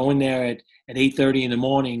about going there at 8:30 in the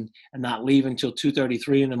morning and not leaving until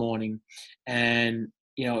 2:33 in the morning. And,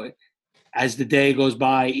 as the day goes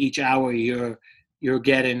by, each hour you're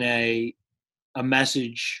getting a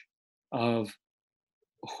message of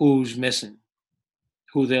who's missing,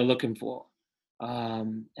 who they're looking for.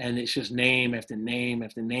 And it's just name after name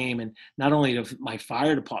after name. And not only of my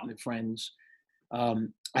fire department friends, I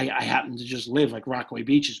happen to just live like Rockaway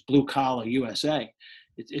Beach is blue collar USA.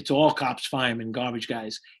 It's all cops, firemen, garbage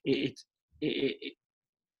guys. It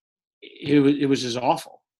was just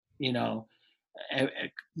awful,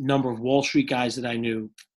 A number of Wall Street guys that I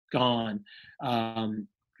knew gone,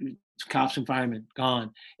 cops and firemen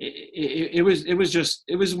gone. It was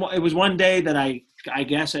one day that I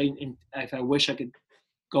guess if I wish I could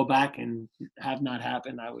go back and have not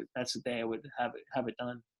happened, that's the day I would have it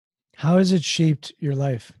done. How has it shaped your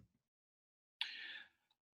life?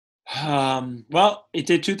 Well, it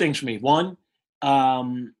did two things for me. One,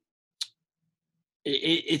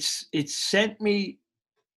 it sent me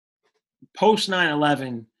post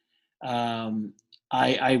 9/11.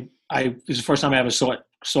 I this is the first time I ever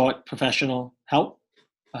sought professional help,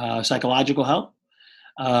 psychological help.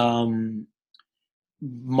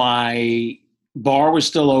 My bar was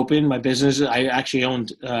still open. My business, I actually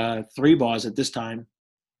owned 3 bars at this time,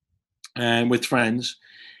 and with friends,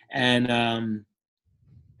 and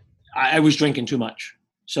I was drinking too much.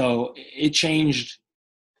 So it changed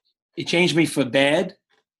me for bad.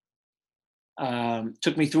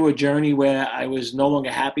 Took me through a journey where I was no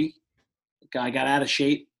longer happy. I got out of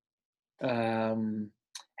shape. And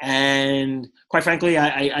quite frankly,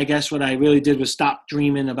 I guess what I really did was stop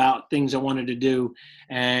dreaming about things I wanted to do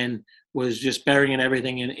and was just burying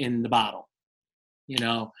everything in the bottle.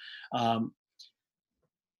 It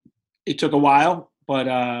took a while. But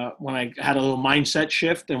when I had a little mindset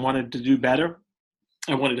shift and wanted to do better,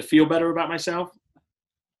 I wanted to feel better about myself.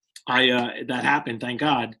 That happened, thank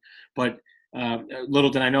God. But little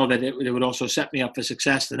did I know that it would also set me up for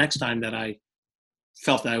success the next time that I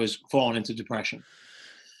felt that I was falling into depression.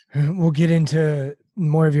 We'll get into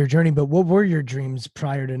more of your journey, but what were your dreams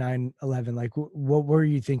prior to 9/11? Like, what were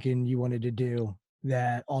you thinking you wanted to do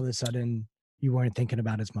that all of a sudden you weren't thinking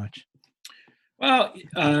about as much? Well,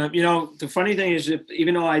 the funny thing is that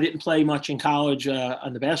even though I didn't play much in college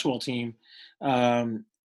on the basketball team,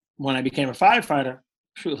 when I became a firefighter,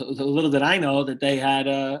 little did I know that they had,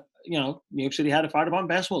 New York City had a fire department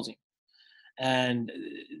basketball team. And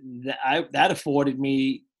that afforded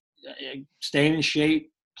me staying in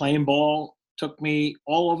shape, playing ball, took me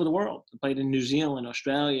all over the world. I played in New Zealand,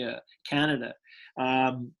 Australia, Canada.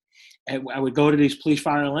 And I would go to these police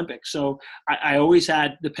fire Olympics. So I always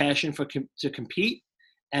had the passion to compete,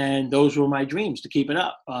 and those were my dreams, to keep it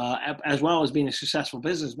up, as well as being a successful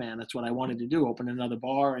businessman. That's what I wanted to do, open another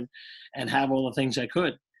bar and have all the things I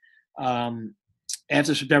could.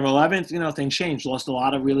 After September 11th, things changed. Lost a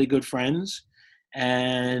lot of really good friends.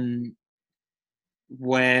 And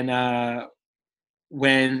when I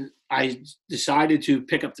decided to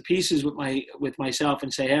pick up the pieces with myself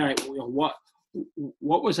and say, all right,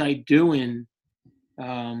 what was I doing?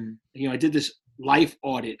 I did this life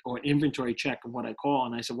audit or inventory check of what I call,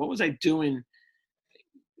 and I said, what was I doing,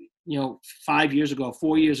 5 years ago,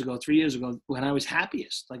 4 years ago, 3 years ago, when I was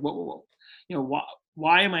happiest? Like,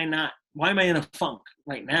 why am I in a funk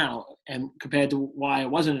right now, and compared to why I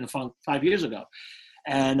wasn't in a funk 5 years ago?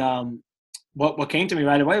 And what came to me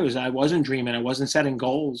right away was I wasn't dreaming. I wasn't setting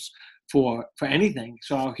goals for anything.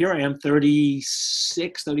 So here I am,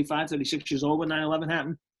 36 years old when 9/11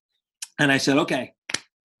 happened. And I said, okay,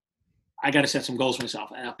 I got to set some goals for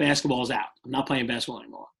myself. Basketball is out. I'm not playing basketball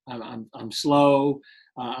anymore. I'm slow.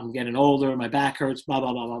 I'm getting older. My back hurts, blah,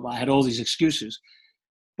 blah, blah, blah, blah. I had all these excuses.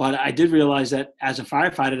 But I did realize that as a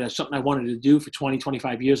firefighter, that's something I wanted to do for 20,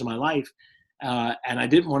 25 years of my life. And I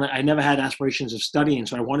never had aspirations of studying.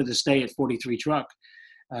 So I wanted to stay at 43 Truck.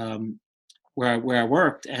 Where I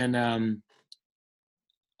worked, and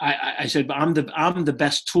I said, I'm the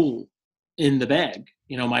best tool in the bag.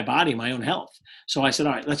 my body, my own health. So I said,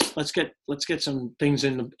 all right, let's get some things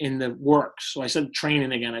in the works. So I started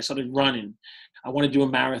training again. I started running. I want to do a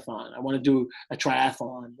marathon. I want to do a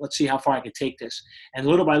triathlon. Let's see how far I could take this. And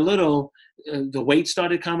little by little, the weight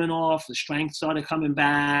started coming off. The strength started coming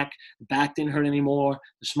back. The back didn't hurt anymore.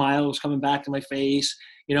 The smile was coming back to my face.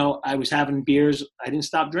 I was having beers. I didn't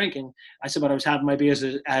stop drinking. I said, but I was having my beers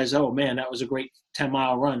as oh man, that was a great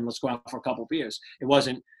 10-mile run. Let's go out for a couple of beers. It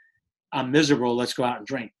wasn't, I'm miserable. Let's go out and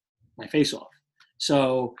drink my face off.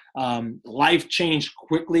 So life changed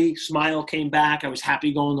quickly. Smile came back. I was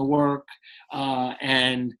happy going to work,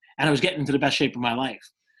 and I was getting into the best shape of my life.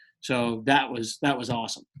 So that was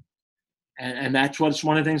awesome. And that's what's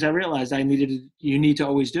one of the things I realized you need to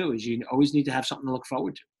always do is you always need to have something to look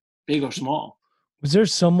forward to, big or small. Was there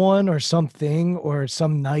someone or something or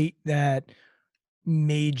some night that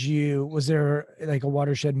was there like a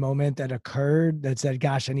watershed moment that occurred that said,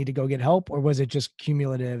 gosh, I need to go get help? Or was it just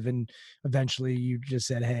cumulative and eventually you just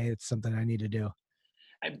said, hey, it's something I need to do?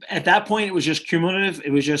 At that point, it was just cumulative.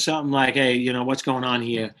 It was just something like, hey, what's going on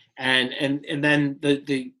here? And then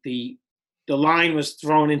the line was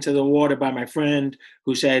thrown into the water by my friend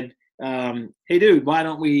who said, hey dude, why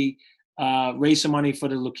don't we raise some money for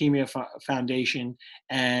the Leukemia Foundation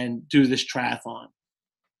and do this triathlon?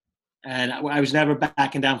 And I was never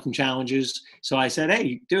backing down from challenges. So I said,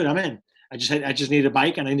 hey, dude, I'm in. I just need a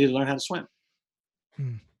bike and I need to learn how to swim.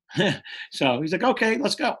 So he's like, okay,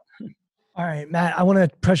 let's go. All right, Matt, I want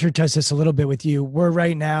to pressure test this a little bit with you. We're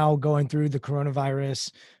right now going through the coronavirus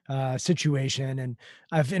situation, and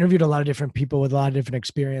I've interviewed a lot of different people with a lot of different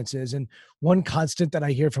experiences. And one constant that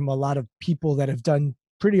I hear from a lot of people that have done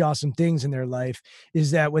pretty awesome things in their life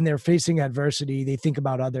is that when they're facing adversity, they think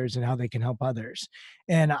about others and how they can help others.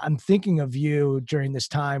 And I'm thinking of you during this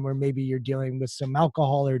time where maybe you're dealing with some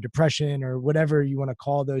alcohol or depression or whatever you want to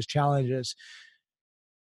call those challenges.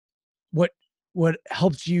 What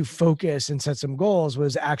helped you focus and set some goals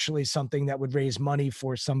was actually something that would raise money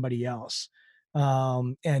for somebody else,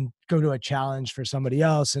 and go to a challenge for somebody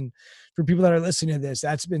else. And for people that are listening to this,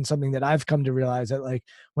 that's been something that I've come to realize, that like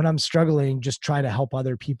when I'm struggling, just try to help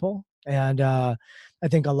other people. And I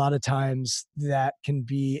think a lot of times that can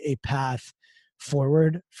be a path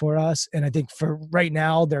forward for us. And I think for right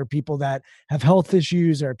now, there are people that have health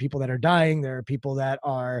issues, there are people that are dying, there are people that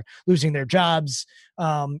are losing their jobs.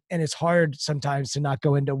 And it's hard sometimes to not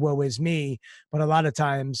go into woe is me, but a lot of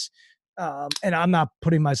times, and I'm not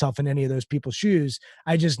putting myself in any of those people's shoes,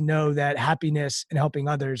 I just know that happiness and helping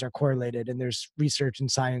others are correlated, and there's research and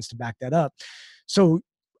science to back that up. So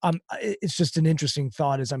it's just an interesting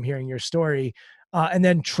thought as I'm hearing your story. And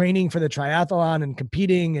then training for the triathlon and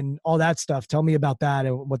competing and all that stuff. Tell me about that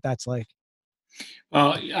and what that's like.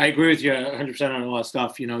 Well, I agree with you 100% on all that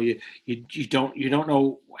stuff. You don't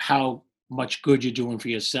know how much good you're doing for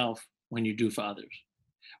yourself when you do for others.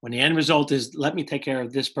 When the end result is, let me take care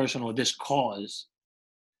of this person or this cause,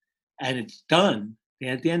 and it's done. And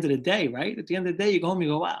at the end of the day, right? At the end of the day, you go home, you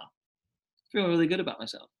go, wow, I feel really good about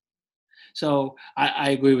myself. So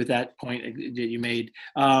I agree with that point that you made.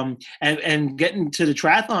 And getting to the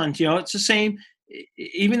triathlon, it's the same.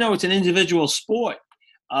 Even though it's an individual sport,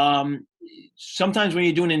 sometimes when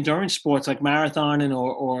you're doing endurance sports like marathon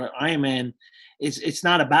or Ironman, it's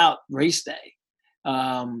not about race day.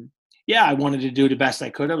 I wanted to do the best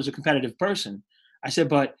I could. I was a competitive person. I said,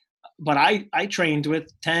 but I trained with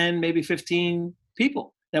 10, maybe 15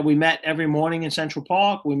 people that we met every morning in Central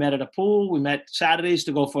Park. We met at a pool. We met Saturdays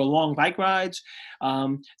to go for long bike rides.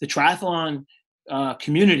 The triathlon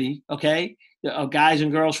community, okay, guys and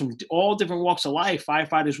girls from all different walks of life,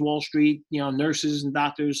 firefighters, Wall Street, nurses and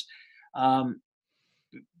doctors,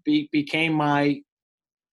 became my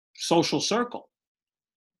social circle.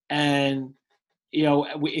 And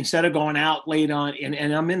instead of going out late on,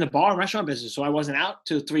 and I'm in the bar and restaurant business, so I wasn't out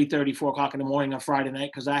till 3:30, 4 o'clock in the morning on Friday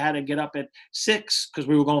night because I had to get up at 6 because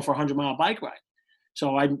we were going for a 100-mile bike ride.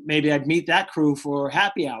 So I'd meet that crew for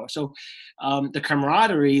happy hour. So the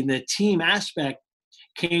camaraderie, the team aspect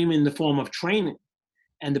came in the form of training.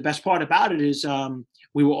 And the best part about it is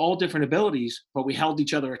we were all different abilities, but we held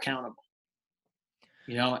each other accountable.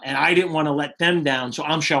 And I didn't want to let them down, so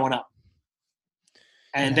I'm showing up.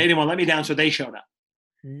 And they didn't want to let me down, so they showed up.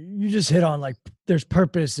 You just hit on, like, there's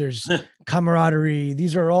purpose, there's camaraderie.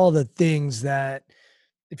 These are all the things that,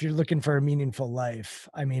 if you're looking for a meaningful life,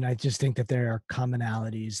 I mean, I just think that there are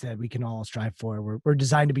commonalities that we can all strive for. We're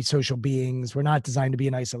designed to be social beings. We're not designed to be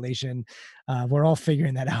in isolation. We're all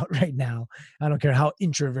figuring that out right now. I don't care how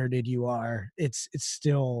introverted you are. It's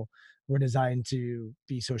still, we're designed to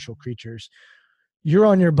be social creatures. You're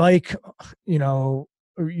on your bike,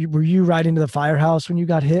 were you riding to the firehouse when you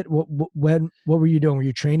got hit? What were you doing? Were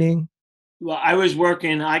you training? Well, I was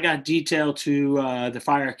working. I got detailed to the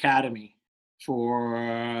fire academy for.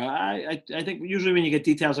 I think usually when you get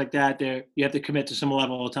details like that, there you have to commit to some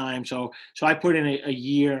level of time. So I put in a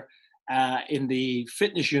year in the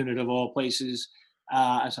fitness unit of all places.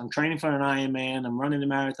 As I'm training for an Ironman, I'm running the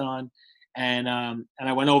marathon, and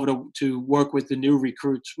I went over to work with the new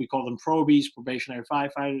recruits. We call them probies, probationary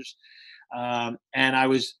firefighters, and I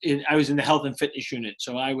was in the health and fitness unit.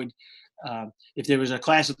 So I would, if there was a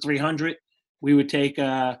class of 300, we would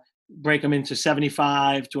break them into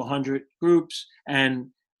 75 to 100 groups, and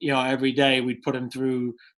every day we'd put them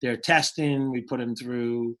through their testing. We'd put them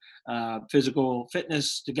through physical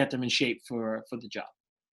fitness to get them in shape for the job.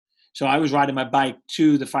 So I was riding my bike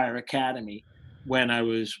to the fire academy when I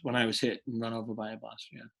was hit and run over by a bus.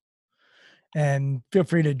 Yeah. And feel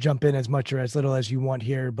free to jump in as much or as little as you want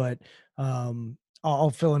here, but I'll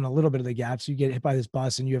fill in a little bit of the gaps. You get hit by this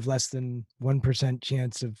bus and you have less than 1%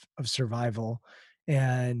 chance of survival.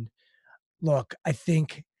 And look, I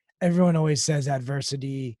think everyone always says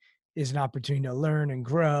adversity is an opportunity to learn and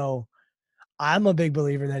grow. I'm a big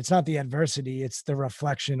believer that it's not the adversity, it's the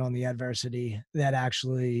reflection on the adversity that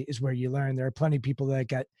actually is where you learn. There are plenty of people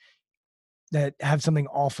that have something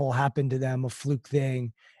awful happen to them, a fluke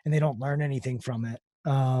thing, and they don't learn anything from it.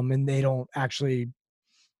 And they don't actually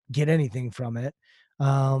get anything from it.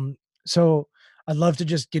 So I'd love to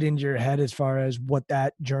just get into your head as far as what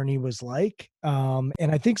that journey was like. And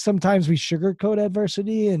I think sometimes we sugarcoat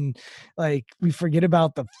adversity and like we forget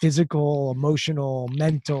about the physical, emotional,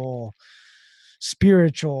 mental,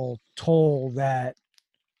 spiritual toll that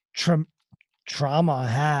trauma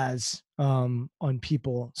has on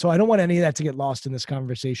people. So I don't want any of that to get lost in this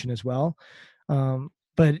conversation as well.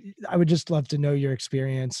 But I would just love to know your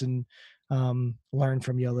experience and learn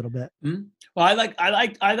from you a little bit. Mm-hmm. Well, I like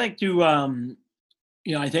to,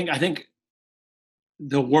 I think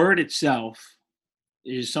the word itself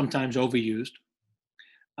is sometimes overused.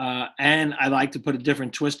 And I like to put a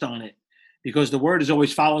different twist on it because the word is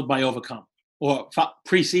always followed by overcome or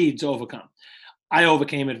precedes overcome. I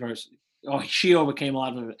overcame adversity. Oh, she overcame a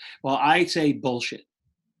lot of it. Well, I say bullshit.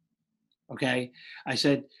 Okay. I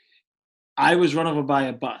said, I was run over by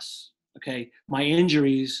a bus. Okay. My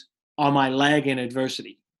injuries are my leg in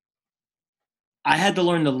adversity. I had to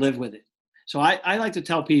learn to live with it. So I like to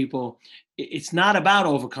tell people it's not about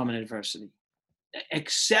overcoming adversity,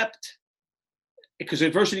 except because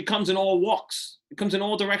adversity comes in all walks. It comes in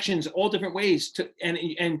all directions, all different ways.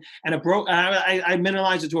 I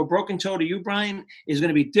minimize it to a broken toe to you, Brian, is going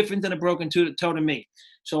to be different than a broken toe to me.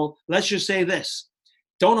 So let's just say this.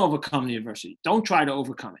 Don't overcome the adversity. Don't try to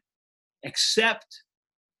overcome it. Accept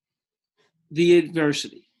the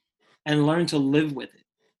adversity and learn to live with it.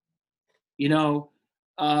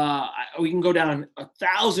 We can go down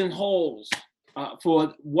 1,000 holes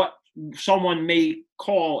for what someone may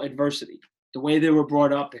call adversity. The way they were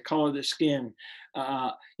brought up, the color of their skin,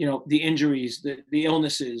 the injuries, the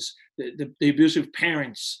illnesses, the abusive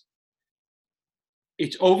parents.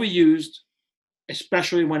 It's overused,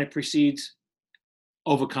 especially when it precedes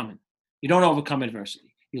overcoming. You don't overcome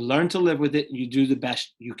adversity. You learn to live with it and you do the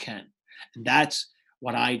best you can. And that's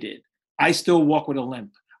what I did. I still walk with a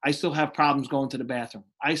limp. I still have problems going to the bathroom.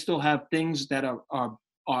 I still have things that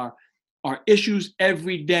are issues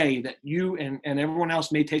every day that you and everyone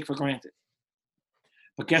else may take for granted.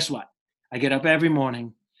 But guess what? I get up every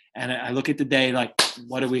morning and I look at the day like,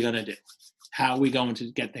 what are we going to do? How are we going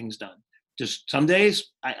to get things done? Just some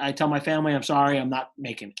days I tell my family, I'm sorry, I'm not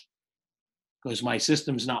making it because my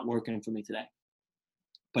system's not working for me today.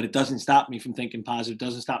 But it doesn't stop me from thinking positive. It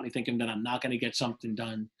doesn't stop me thinking that I'm not going to get something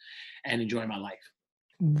done and enjoy my life.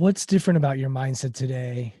 What's different about your mindset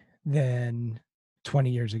today than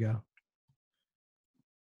 20 years ago?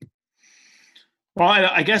 Well,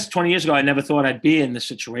 I guess 20 years ago, I never thought I'd be in this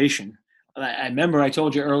situation. I remember I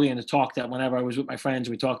told you early in the talk that whenever I was with my friends,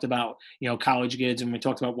 we talked about, college kids and we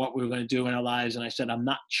talked about what we were going to do in our lives. And I said, I'm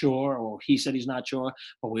not sure, or he said he's not sure,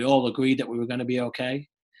 but we all agreed that we were going to be okay.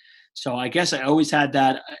 So I guess I always had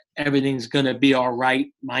that everything's going to be all right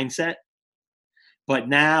mindset. But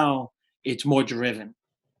now it's more driven.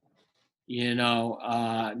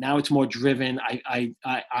 Now it's more driven. I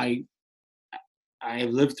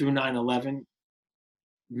lived through 9/11.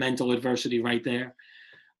 Mental adversity right there.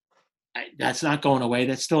 That's not going away.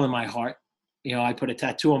 That's still in my heart. I put a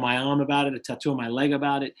tattoo on my arm about it, a tattoo on my leg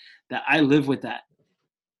about it, that I live with that.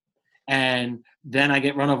 And then I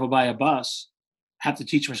get run over by a bus, have to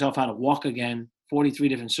teach myself how to walk again, 43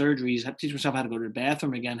 different surgeries, have to teach myself how to go to the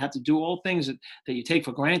bathroom again, have to do all things that you take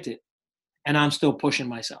for granted. and I'm still pushing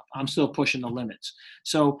myself. I'm still pushing the limits.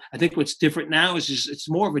 So I think what's different now is just it's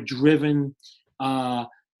more of a driven,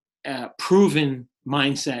 proven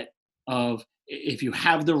mindset of if you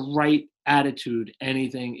have the right attitude,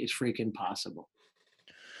 anything is freaking possible.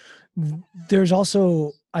 There's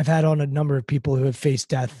also, I've had on a number of people who have faced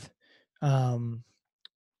death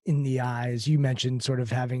in the eyes. You mentioned sort of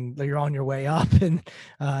having, like, you're on your way up and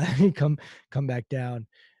you come back down.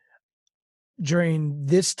 During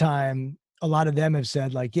this time, a lot of them have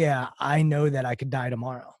said, like, yeah, I know that I could die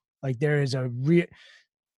tomorrow. Like, there is a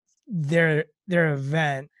their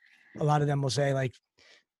event. A lot of them will say, like,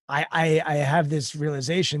 I have this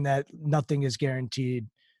realization that nothing is guaranteed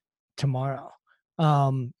tomorrow.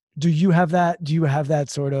 Do you have that? Do you have that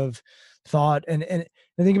sort of thought? And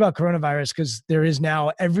think about coronavirus, because there is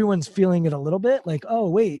now, everyone's feeling it a little bit like, oh,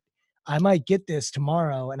 wait, I might get this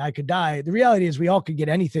tomorrow and I could die. The reality is we all could get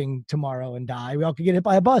anything tomorrow and die. We all could get hit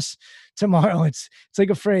by a bus tomorrow. It's like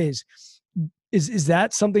a phrase. Is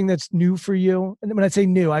that something that's new for you? And when I say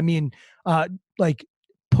new, I mean, like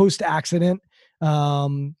post-accident.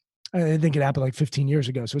 I think it happened like 15 years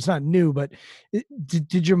ago, so it's not new, but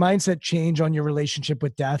did your mindset change on your relationship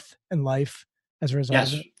with death and life as a result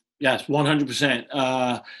of it? Yes, 100%.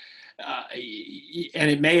 And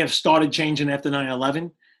it may have started changing after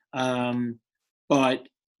 9/11, but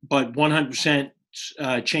 100%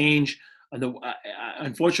 change.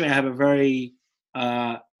 Unfortunately, I have a very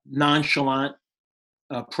nonchalant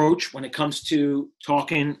approach when it comes to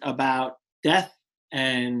talking about death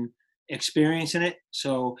and experiencing it,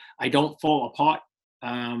 so I don't fall apart.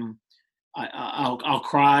 I'll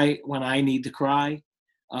cry when I need to cry,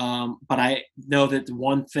 but I know that the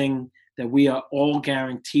one thing that we are all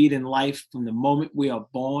guaranteed in life from the moment we are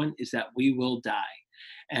born is that we will die.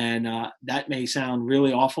 And that may sound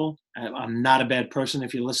really awful. I'm not a bad person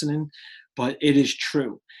if you're listening, but it is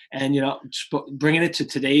true. And bringing it to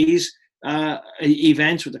today's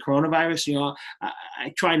events with the coronavirus,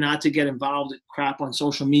 I try not to get involved in crap on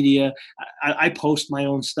social media. I post my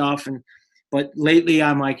own stuff, but lately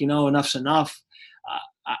I'm like, enough's enough.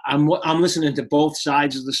 I'm listening to both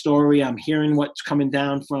sides of the story. I'm hearing what's coming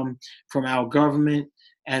down from our government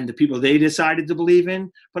and the people they decided to believe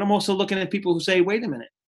in, but I'm also looking at people who say, wait a minute,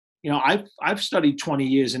 I've studied 20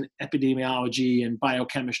 years in epidemiology and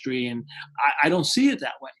biochemistry, and I don't see it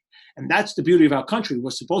that way. And that's the beauty of our country.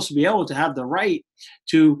 We're supposed to be able to have the right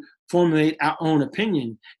to formulate our own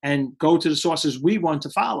opinion and go to the sources we want to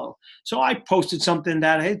follow. So I posted something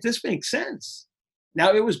that, hey, this makes sense.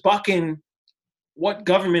 Now, it was bucking what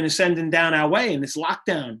government is sending down our way in this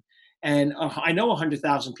lockdown. And I know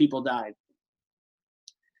 100,000 people died.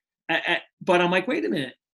 But I'm like, wait a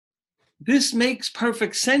minute. This makes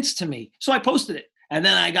perfect sense to me. So I posted it. And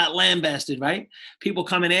then I got lambasted, right? People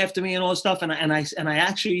coming after me and all this stuff. And I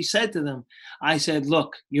actually said to them, I said,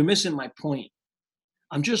 look, you're missing my point.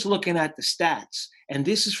 I'm just looking at the stats. And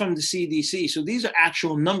this is from the CDC. So these are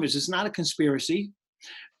actual numbers. It's not a conspiracy.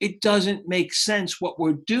 It doesn't make sense what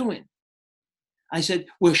we're doing. I said,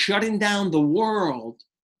 we're shutting down the world.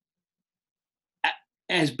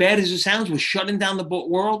 As bad as it sounds, we're shutting down the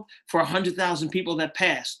world for 100,000 people that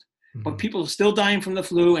passed. But people are still dying from the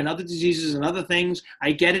flu and other diseases and other things.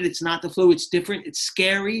 I get it. It's not the flu. It's different. It's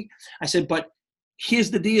scary. I said, but here's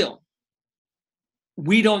the deal.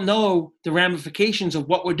 We don't know the ramifications of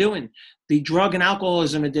what we're doing. The drug and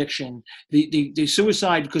alcoholism addiction, the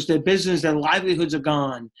suicide because their business, their livelihoods are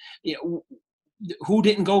gone. Who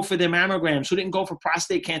didn't go for their mammograms? Who didn't go for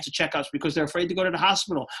prostate cancer checkups because they're afraid to go to the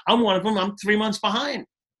hospital? I'm one of them. I'm 3 months behind.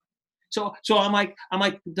 So I'm like,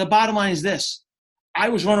 the bottom line is this. I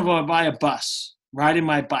was run over by a bus riding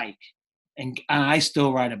my bike, and I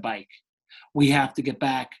still ride a bike. We have to get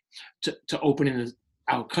back to opening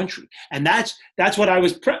our country. And that's what I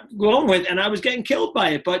was going with, and I was getting killed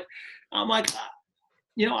by it. But I'm like,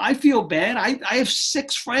 I feel bad. I have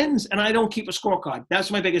 6 friends, and I don't keep a scorecard.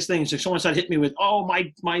 That's my biggest thing. So if someone started hitting me with, oh,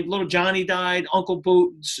 my little Johnny died, Uncle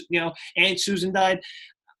Boots, Aunt Susan died.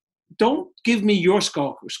 Don't give me your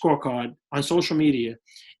scorecard on social media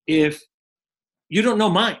if you don't know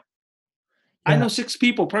mine. Yeah. I know 6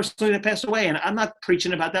 people personally that passed away, and I'm not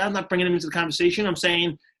preaching about that. I'm not bringing them into the conversation. I'm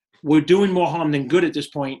saying we're doing more harm than good at this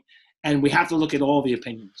point, and we have to look at all the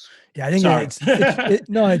opinions. Yeah, I think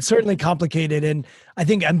it's certainly complicated, and I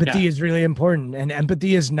think empathy is really important. And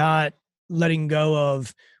empathy is not letting go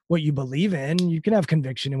of what you believe in. You can have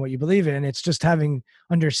conviction in what you believe in. It's just having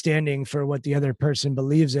understanding for what the other person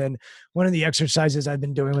believes in. One of the exercises I've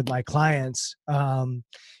been doing with my clients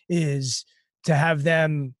is to have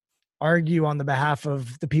them argue on the behalf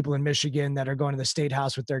of the people in Michigan that are going to the state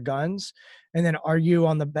house with their guns, and then argue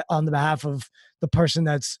on the behalf of the person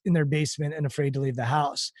that's in their basement and afraid to leave the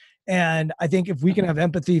house. And I think if we can have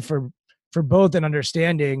empathy for both and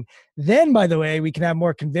understanding, then, by the way, we can have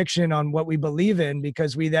more conviction on what we believe in,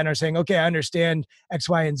 because we then are saying, okay, I understand X,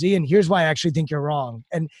 Y, and Z, and here's why I actually think you're wrong.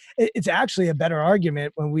 And it's actually a better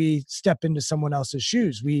argument when we step into someone else's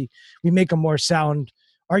shoes. We make a more sound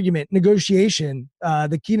argument. Negotiation,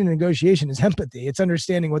 the key to negotiation is empathy. It's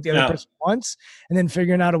understanding what the other person wants and then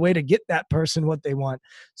figuring out a way to get that person what they want.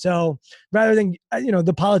 So rather than,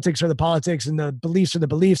 the politics are the politics and the beliefs are the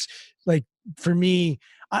beliefs, like for me,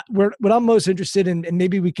 what I'm most interested in, and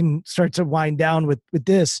maybe we can start to wind down with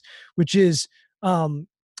this, which is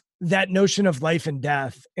that notion of life and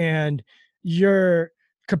death, and your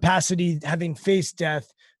capacity, having faced death,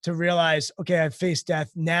 to realize, okay, I've faced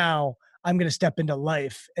death. Now I'm going to step into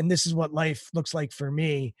life, and this is what life looks like for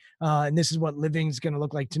me. And this is what living is going to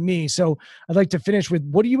look like to me. So I'd like to finish with,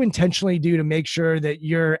 what do you intentionally do to make sure that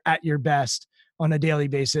you're at your best on a daily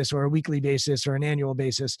basis or a weekly basis or an annual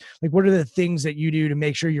basis? Like, what are the things that you do to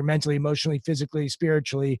make sure you're mentally, emotionally, physically,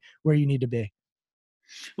 spiritually where you need to be?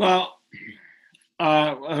 Well,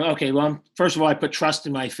 okay. Well, first of all, I put trust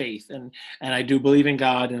in my faith, and I do believe in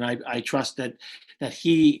God, and I trust that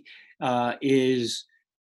He is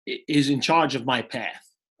in charge of my path.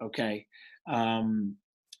 Okay.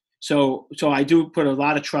 So I do put a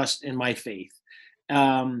lot of trust in my faith.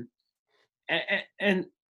 And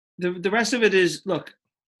the rest of it is, look,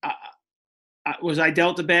 was I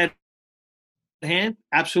dealt a bad hand?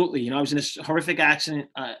 Absolutely. I was in this horrific accident.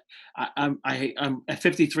 I'm at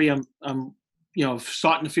 53. I'm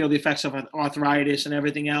starting to feel the effects of arthritis and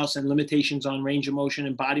everything else, and limitations on range of motion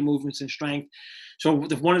and body movements and strength. So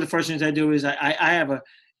one of the first things I do is I have a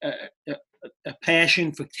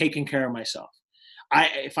passion for taking care of myself.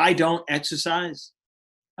 If I don't exercise,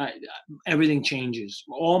 everything changes.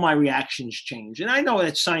 All my reactions change. And I know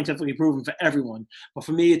it's scientifically proven for everyone, but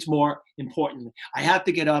for me, it's more important. I have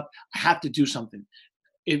to get up. I have to do something.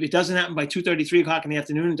 If it doesn't happen by 2:30, 3 o'clock in the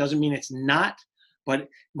afternoon, it doesn't mean it's not, but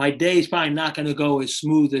my day is probably not going to go as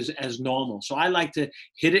smooth as normal. So I like to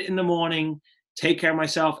hit it in the morning, take care of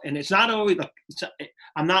myself. And it's not always,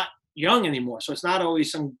 I'm not young anymore, so it's not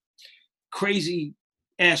always some crazy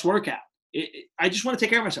ass workout. I just want to take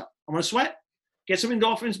care of myself. I want to sweat, get some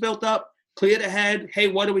endorphins built up, clear the head. Hey,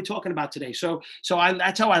 what are we talking about today? So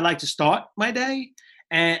that's how I like to start my day.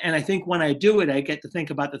 And I think when I do it, I get to think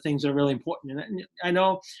about the things that are really important. And I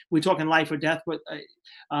know we're talking life or death, but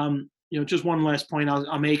just one last point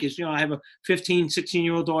I'll make is, I have a 15,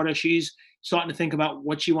 16-year-old daughter. She's starting to think about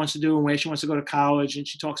what she wants to do and where she wants to go to college. And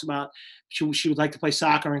she talks about she would like to play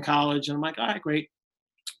soccer in college. And I'm like, all right, great.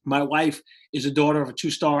 My wife is a daughter of a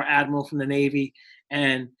 2-star admiral from the Navy.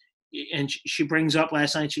 And she brings up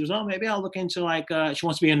last night, she was, maybe I'll look into she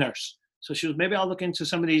wants to be a nurse. So she was, maybe I'll look into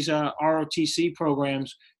some of these ROTC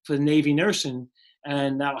programs for the Navy nursing,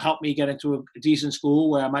 and that'll help me get into a decent school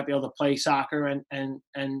where I might be able to play soccer and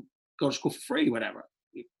go to school for free, whatever.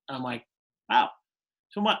 I'm like, wow.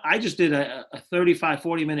 So I just did a 35,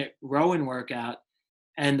 40-minute rowing workout,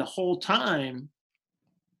 and the whole time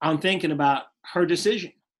I'm thinking about her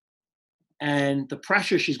decision and the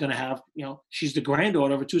pressure she's going to have. She's the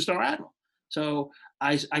granddaughter of a 2-star admiral. So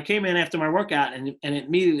I came in after my workout and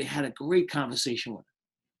immediately had a great conversation with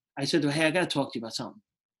her. I said to her, hey, I got to talk to you about something.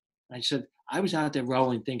 I said, I was out there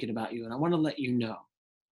rowing thinking about you, and I want to let you know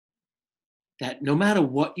that no matter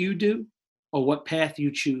what you do or what path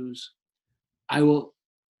you choose, I will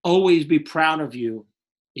always be proud of you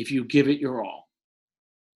if you give it your all.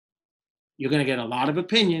 You're going to get a lot of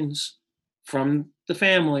opinions from the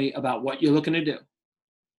family about what you're looking to do.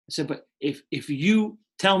 I said, but if you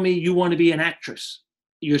tell me you want to be an actress,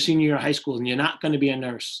 you're a senior year of high school, and you're not going to be a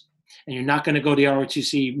nurse, and you're not going to go the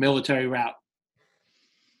ROTC military route,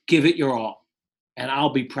 give it your all, and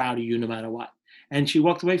I'll be proud of you no matter what. And she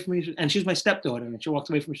walked away from me, and she's my stepdaughter, and she walked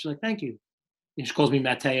away from me, she's like, thank you. And she calls me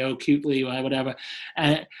Mateo cutely or whatever.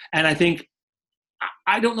 And I think,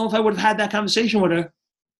 I don't know if I would have had that conversation with her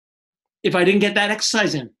if I didn't get that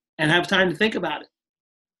exercise in and have time to think about it.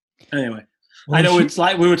 Anyway. Well, I know it's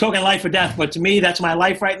like we were talking life or death, but to me, that's my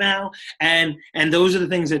life right now, and those are the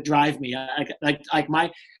things that drive me. I'm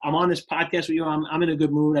on this podcast with you. I'm in a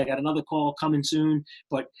good mood. I got another call coming soon,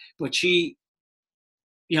 but she,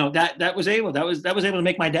 that was able to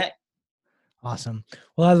make my day. Awesome.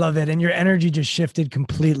 Well, I love it, and your energy just shifted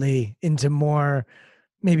completely into more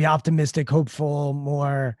maybe optimistic, hopeful,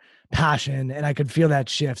 more passion, and I could feel that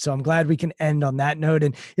shift. So I'm glad we can end on that note.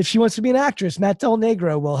 And if she wants to be an actress, Matt Del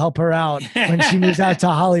Negro will help her out when she moves out to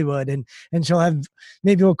Hollywood, and she'll have,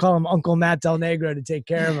 maybe we'll call him Uncle Matt Del Negro to take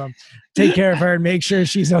care of her and make sure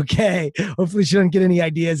she's okay. Hopefully she doesn't get any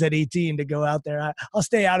ideas at 18 to go out there. I'll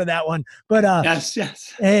stay out of that one. But yes.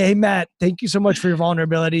 Hey, Matt, thank you so much for your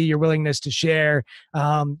vulnerability, your willingness to share.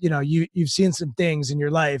 You've seen some things in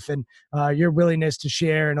your life, and your willingness to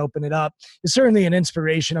share and open it up is certainly an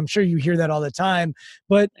inspiration. I'm sure you hear that all the time,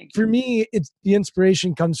 but for me, it's the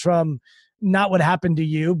inspiration comes from not what happened to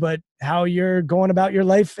you, but how you're going about your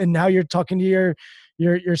life and how you're talking to your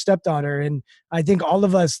stepdaughter. And I think all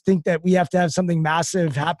of us think that we have to have something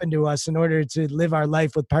massive happen to us in order to live our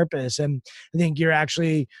life with purpose. And I think you're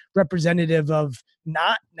actually representative of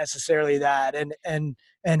not necessarily that, and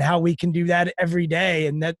how we can do that every day.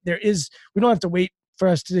 And that we don't have to wait for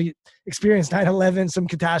us to experience 9/11, some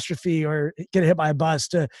catastrophe, or get hit by a bus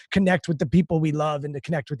to connect with the people we love and to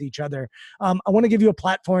connect with each other. I want to give you a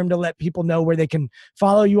platform to let people know where they can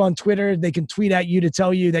follow you on Twitter. They can tweet at you to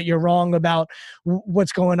tell you that you're wrong about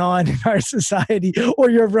what's going on in our society, or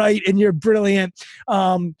you're right and you're brilliant.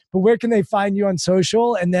 But where can they find you on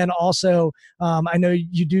social? And then also, I know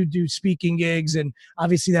you do speaking gigs, and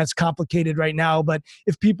obviously that's complicated right now, but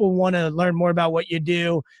if people want to learn more about what you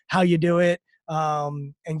do, how you do it,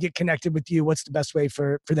 and get connected with you, what's the best way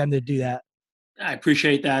for them to do that? I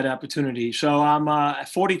appreciate that opportunity. So I'm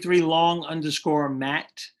 43long_Matt,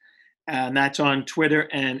 and that's on Twitter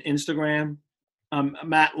and Instagram.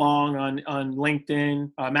 Matt Long on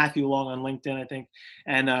LinkedIn, Matthew Long on LinkedIn, I think,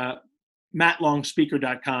 and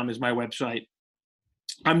MattLongSpeaker.com is my website.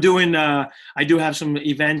 I'm doing, I do have some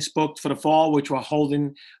events booked for the fall, which we're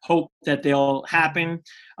holding, hope that they'll happen.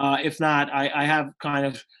 If not, I have kind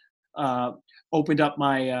of opened up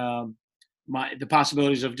the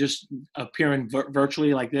possibilities of just appearing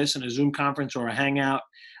virtually like this in a Zoom conference or a Hangout.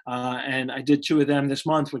 And I did 2 of them this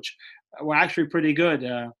month, which were actually pretty good.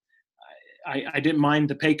 I didn't mind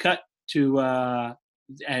the pay cut to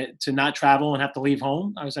not travel and have to leave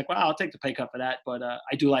home. I was like, well, I'll take the pay cut for that. But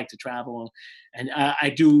I do like to travel, and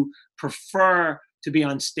I do prefer to be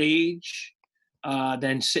on stage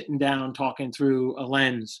than sitting down talking through a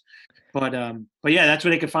lens. But yeah, that's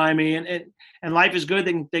where they can find me, and life is good.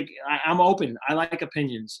 I'm open. I like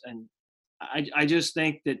opinions, and I just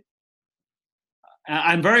think that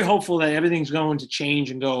I'm very hopeful that everything's going to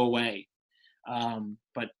change and go away.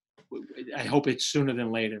 But I hope it's sooner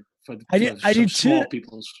than later for the small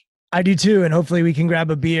peoples. I do too, and hopefully we can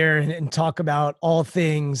grab a beer and talk about all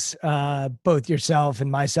things, both yourself and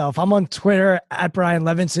myself. I'm on Twitter at Brian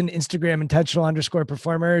Levinson, Instagram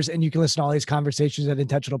intentional_performers, and you can listen to all these conversations at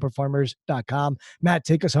intentionalperformers.com. Matt,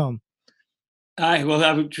 take us home.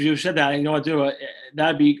 Well, you said that. You know what,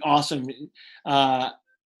 that'd be awesome.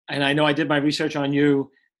 And I know I did my research on you.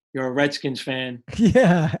 You're a Redskins fan.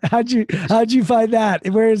 Yeah. How'd you find that?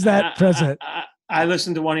 Where is that present? I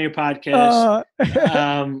listened to one of your podcasts.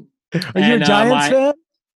 Are you a Giants fan?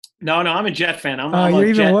 No, I'm a Jet fan. I'm a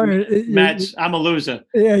loser.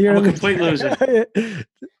 Yeah, I'm a complete loser.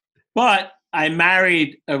 But I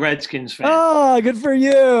married a Redskins fan. Oh, good for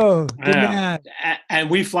you. Good man. And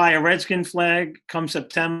we fly a Redskin flag come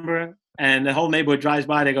September, and the whole neighborhood drives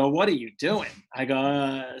by. They go, "What are you doing?" I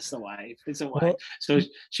go, "It's the wife. It's the wife." So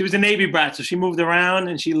she was a Navy brat, so she moved around,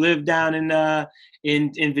 and she lived down in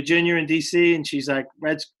Virginia and DC. And she's like,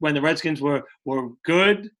 when the Redskins were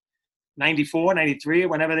good, 94, 93,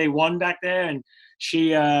 whenever they won back there, and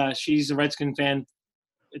she's a Redskin fan.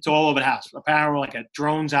 It's all over the house. Apparel, like a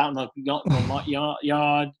drones out in the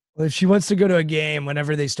yard. Well, if she wants to go to a game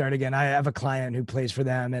whenever they start again, I have a client who plays for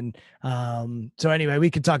them. And so anyway, we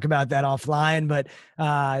could talk about that offline, but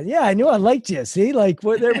yeah, I knew I liked you. See, like,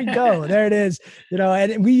 there we go. There it is.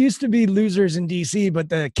 And we used to be losers in DC, but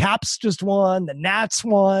the Caps just won, the Nats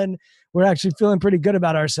won. We're actually feeling pretty good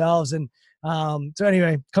about ourselves. And so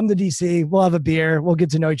anyway, come to DC. We'll have a beer. We'll get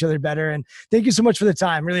to know each other better. And thank you so much for the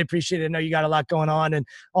time. Really appreciate it. I know you got a lot going on, and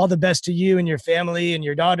all the best to you and your family and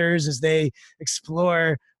your daughters as they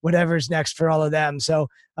explore whatever's next for all of them. So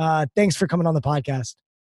thanks for coming on the podcast.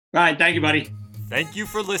 All right. Thank you, buddy. Thank you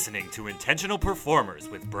for listening to Intentional Performers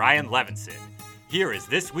with Brian Levinson. Here is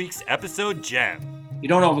this week's episode gem. You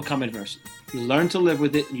don't overcome adversity. You learn to live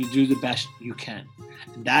with it, and you do the best you can.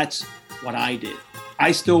 And that's what I did.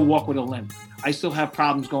 I still walk with a limp. I still have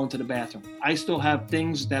problems going to the bathroom. I still have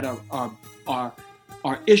things that are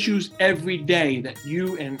issues every day that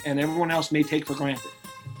you and everyone else may take for granted.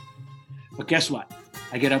 But guess what?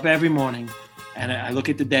 I get up every morning and I look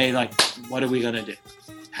at the day like, what are we going to do?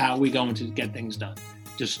 How are we going to get things done?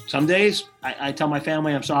 Just some days I tell my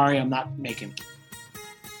family, I'm sorry, I'm not making it.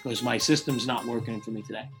 because my system's not working for me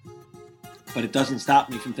today. But it doesn't stop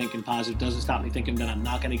me from thinking positive. It doesn't stop me thinking that I'm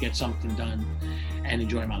not going to get something done and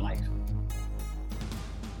enjoy my life.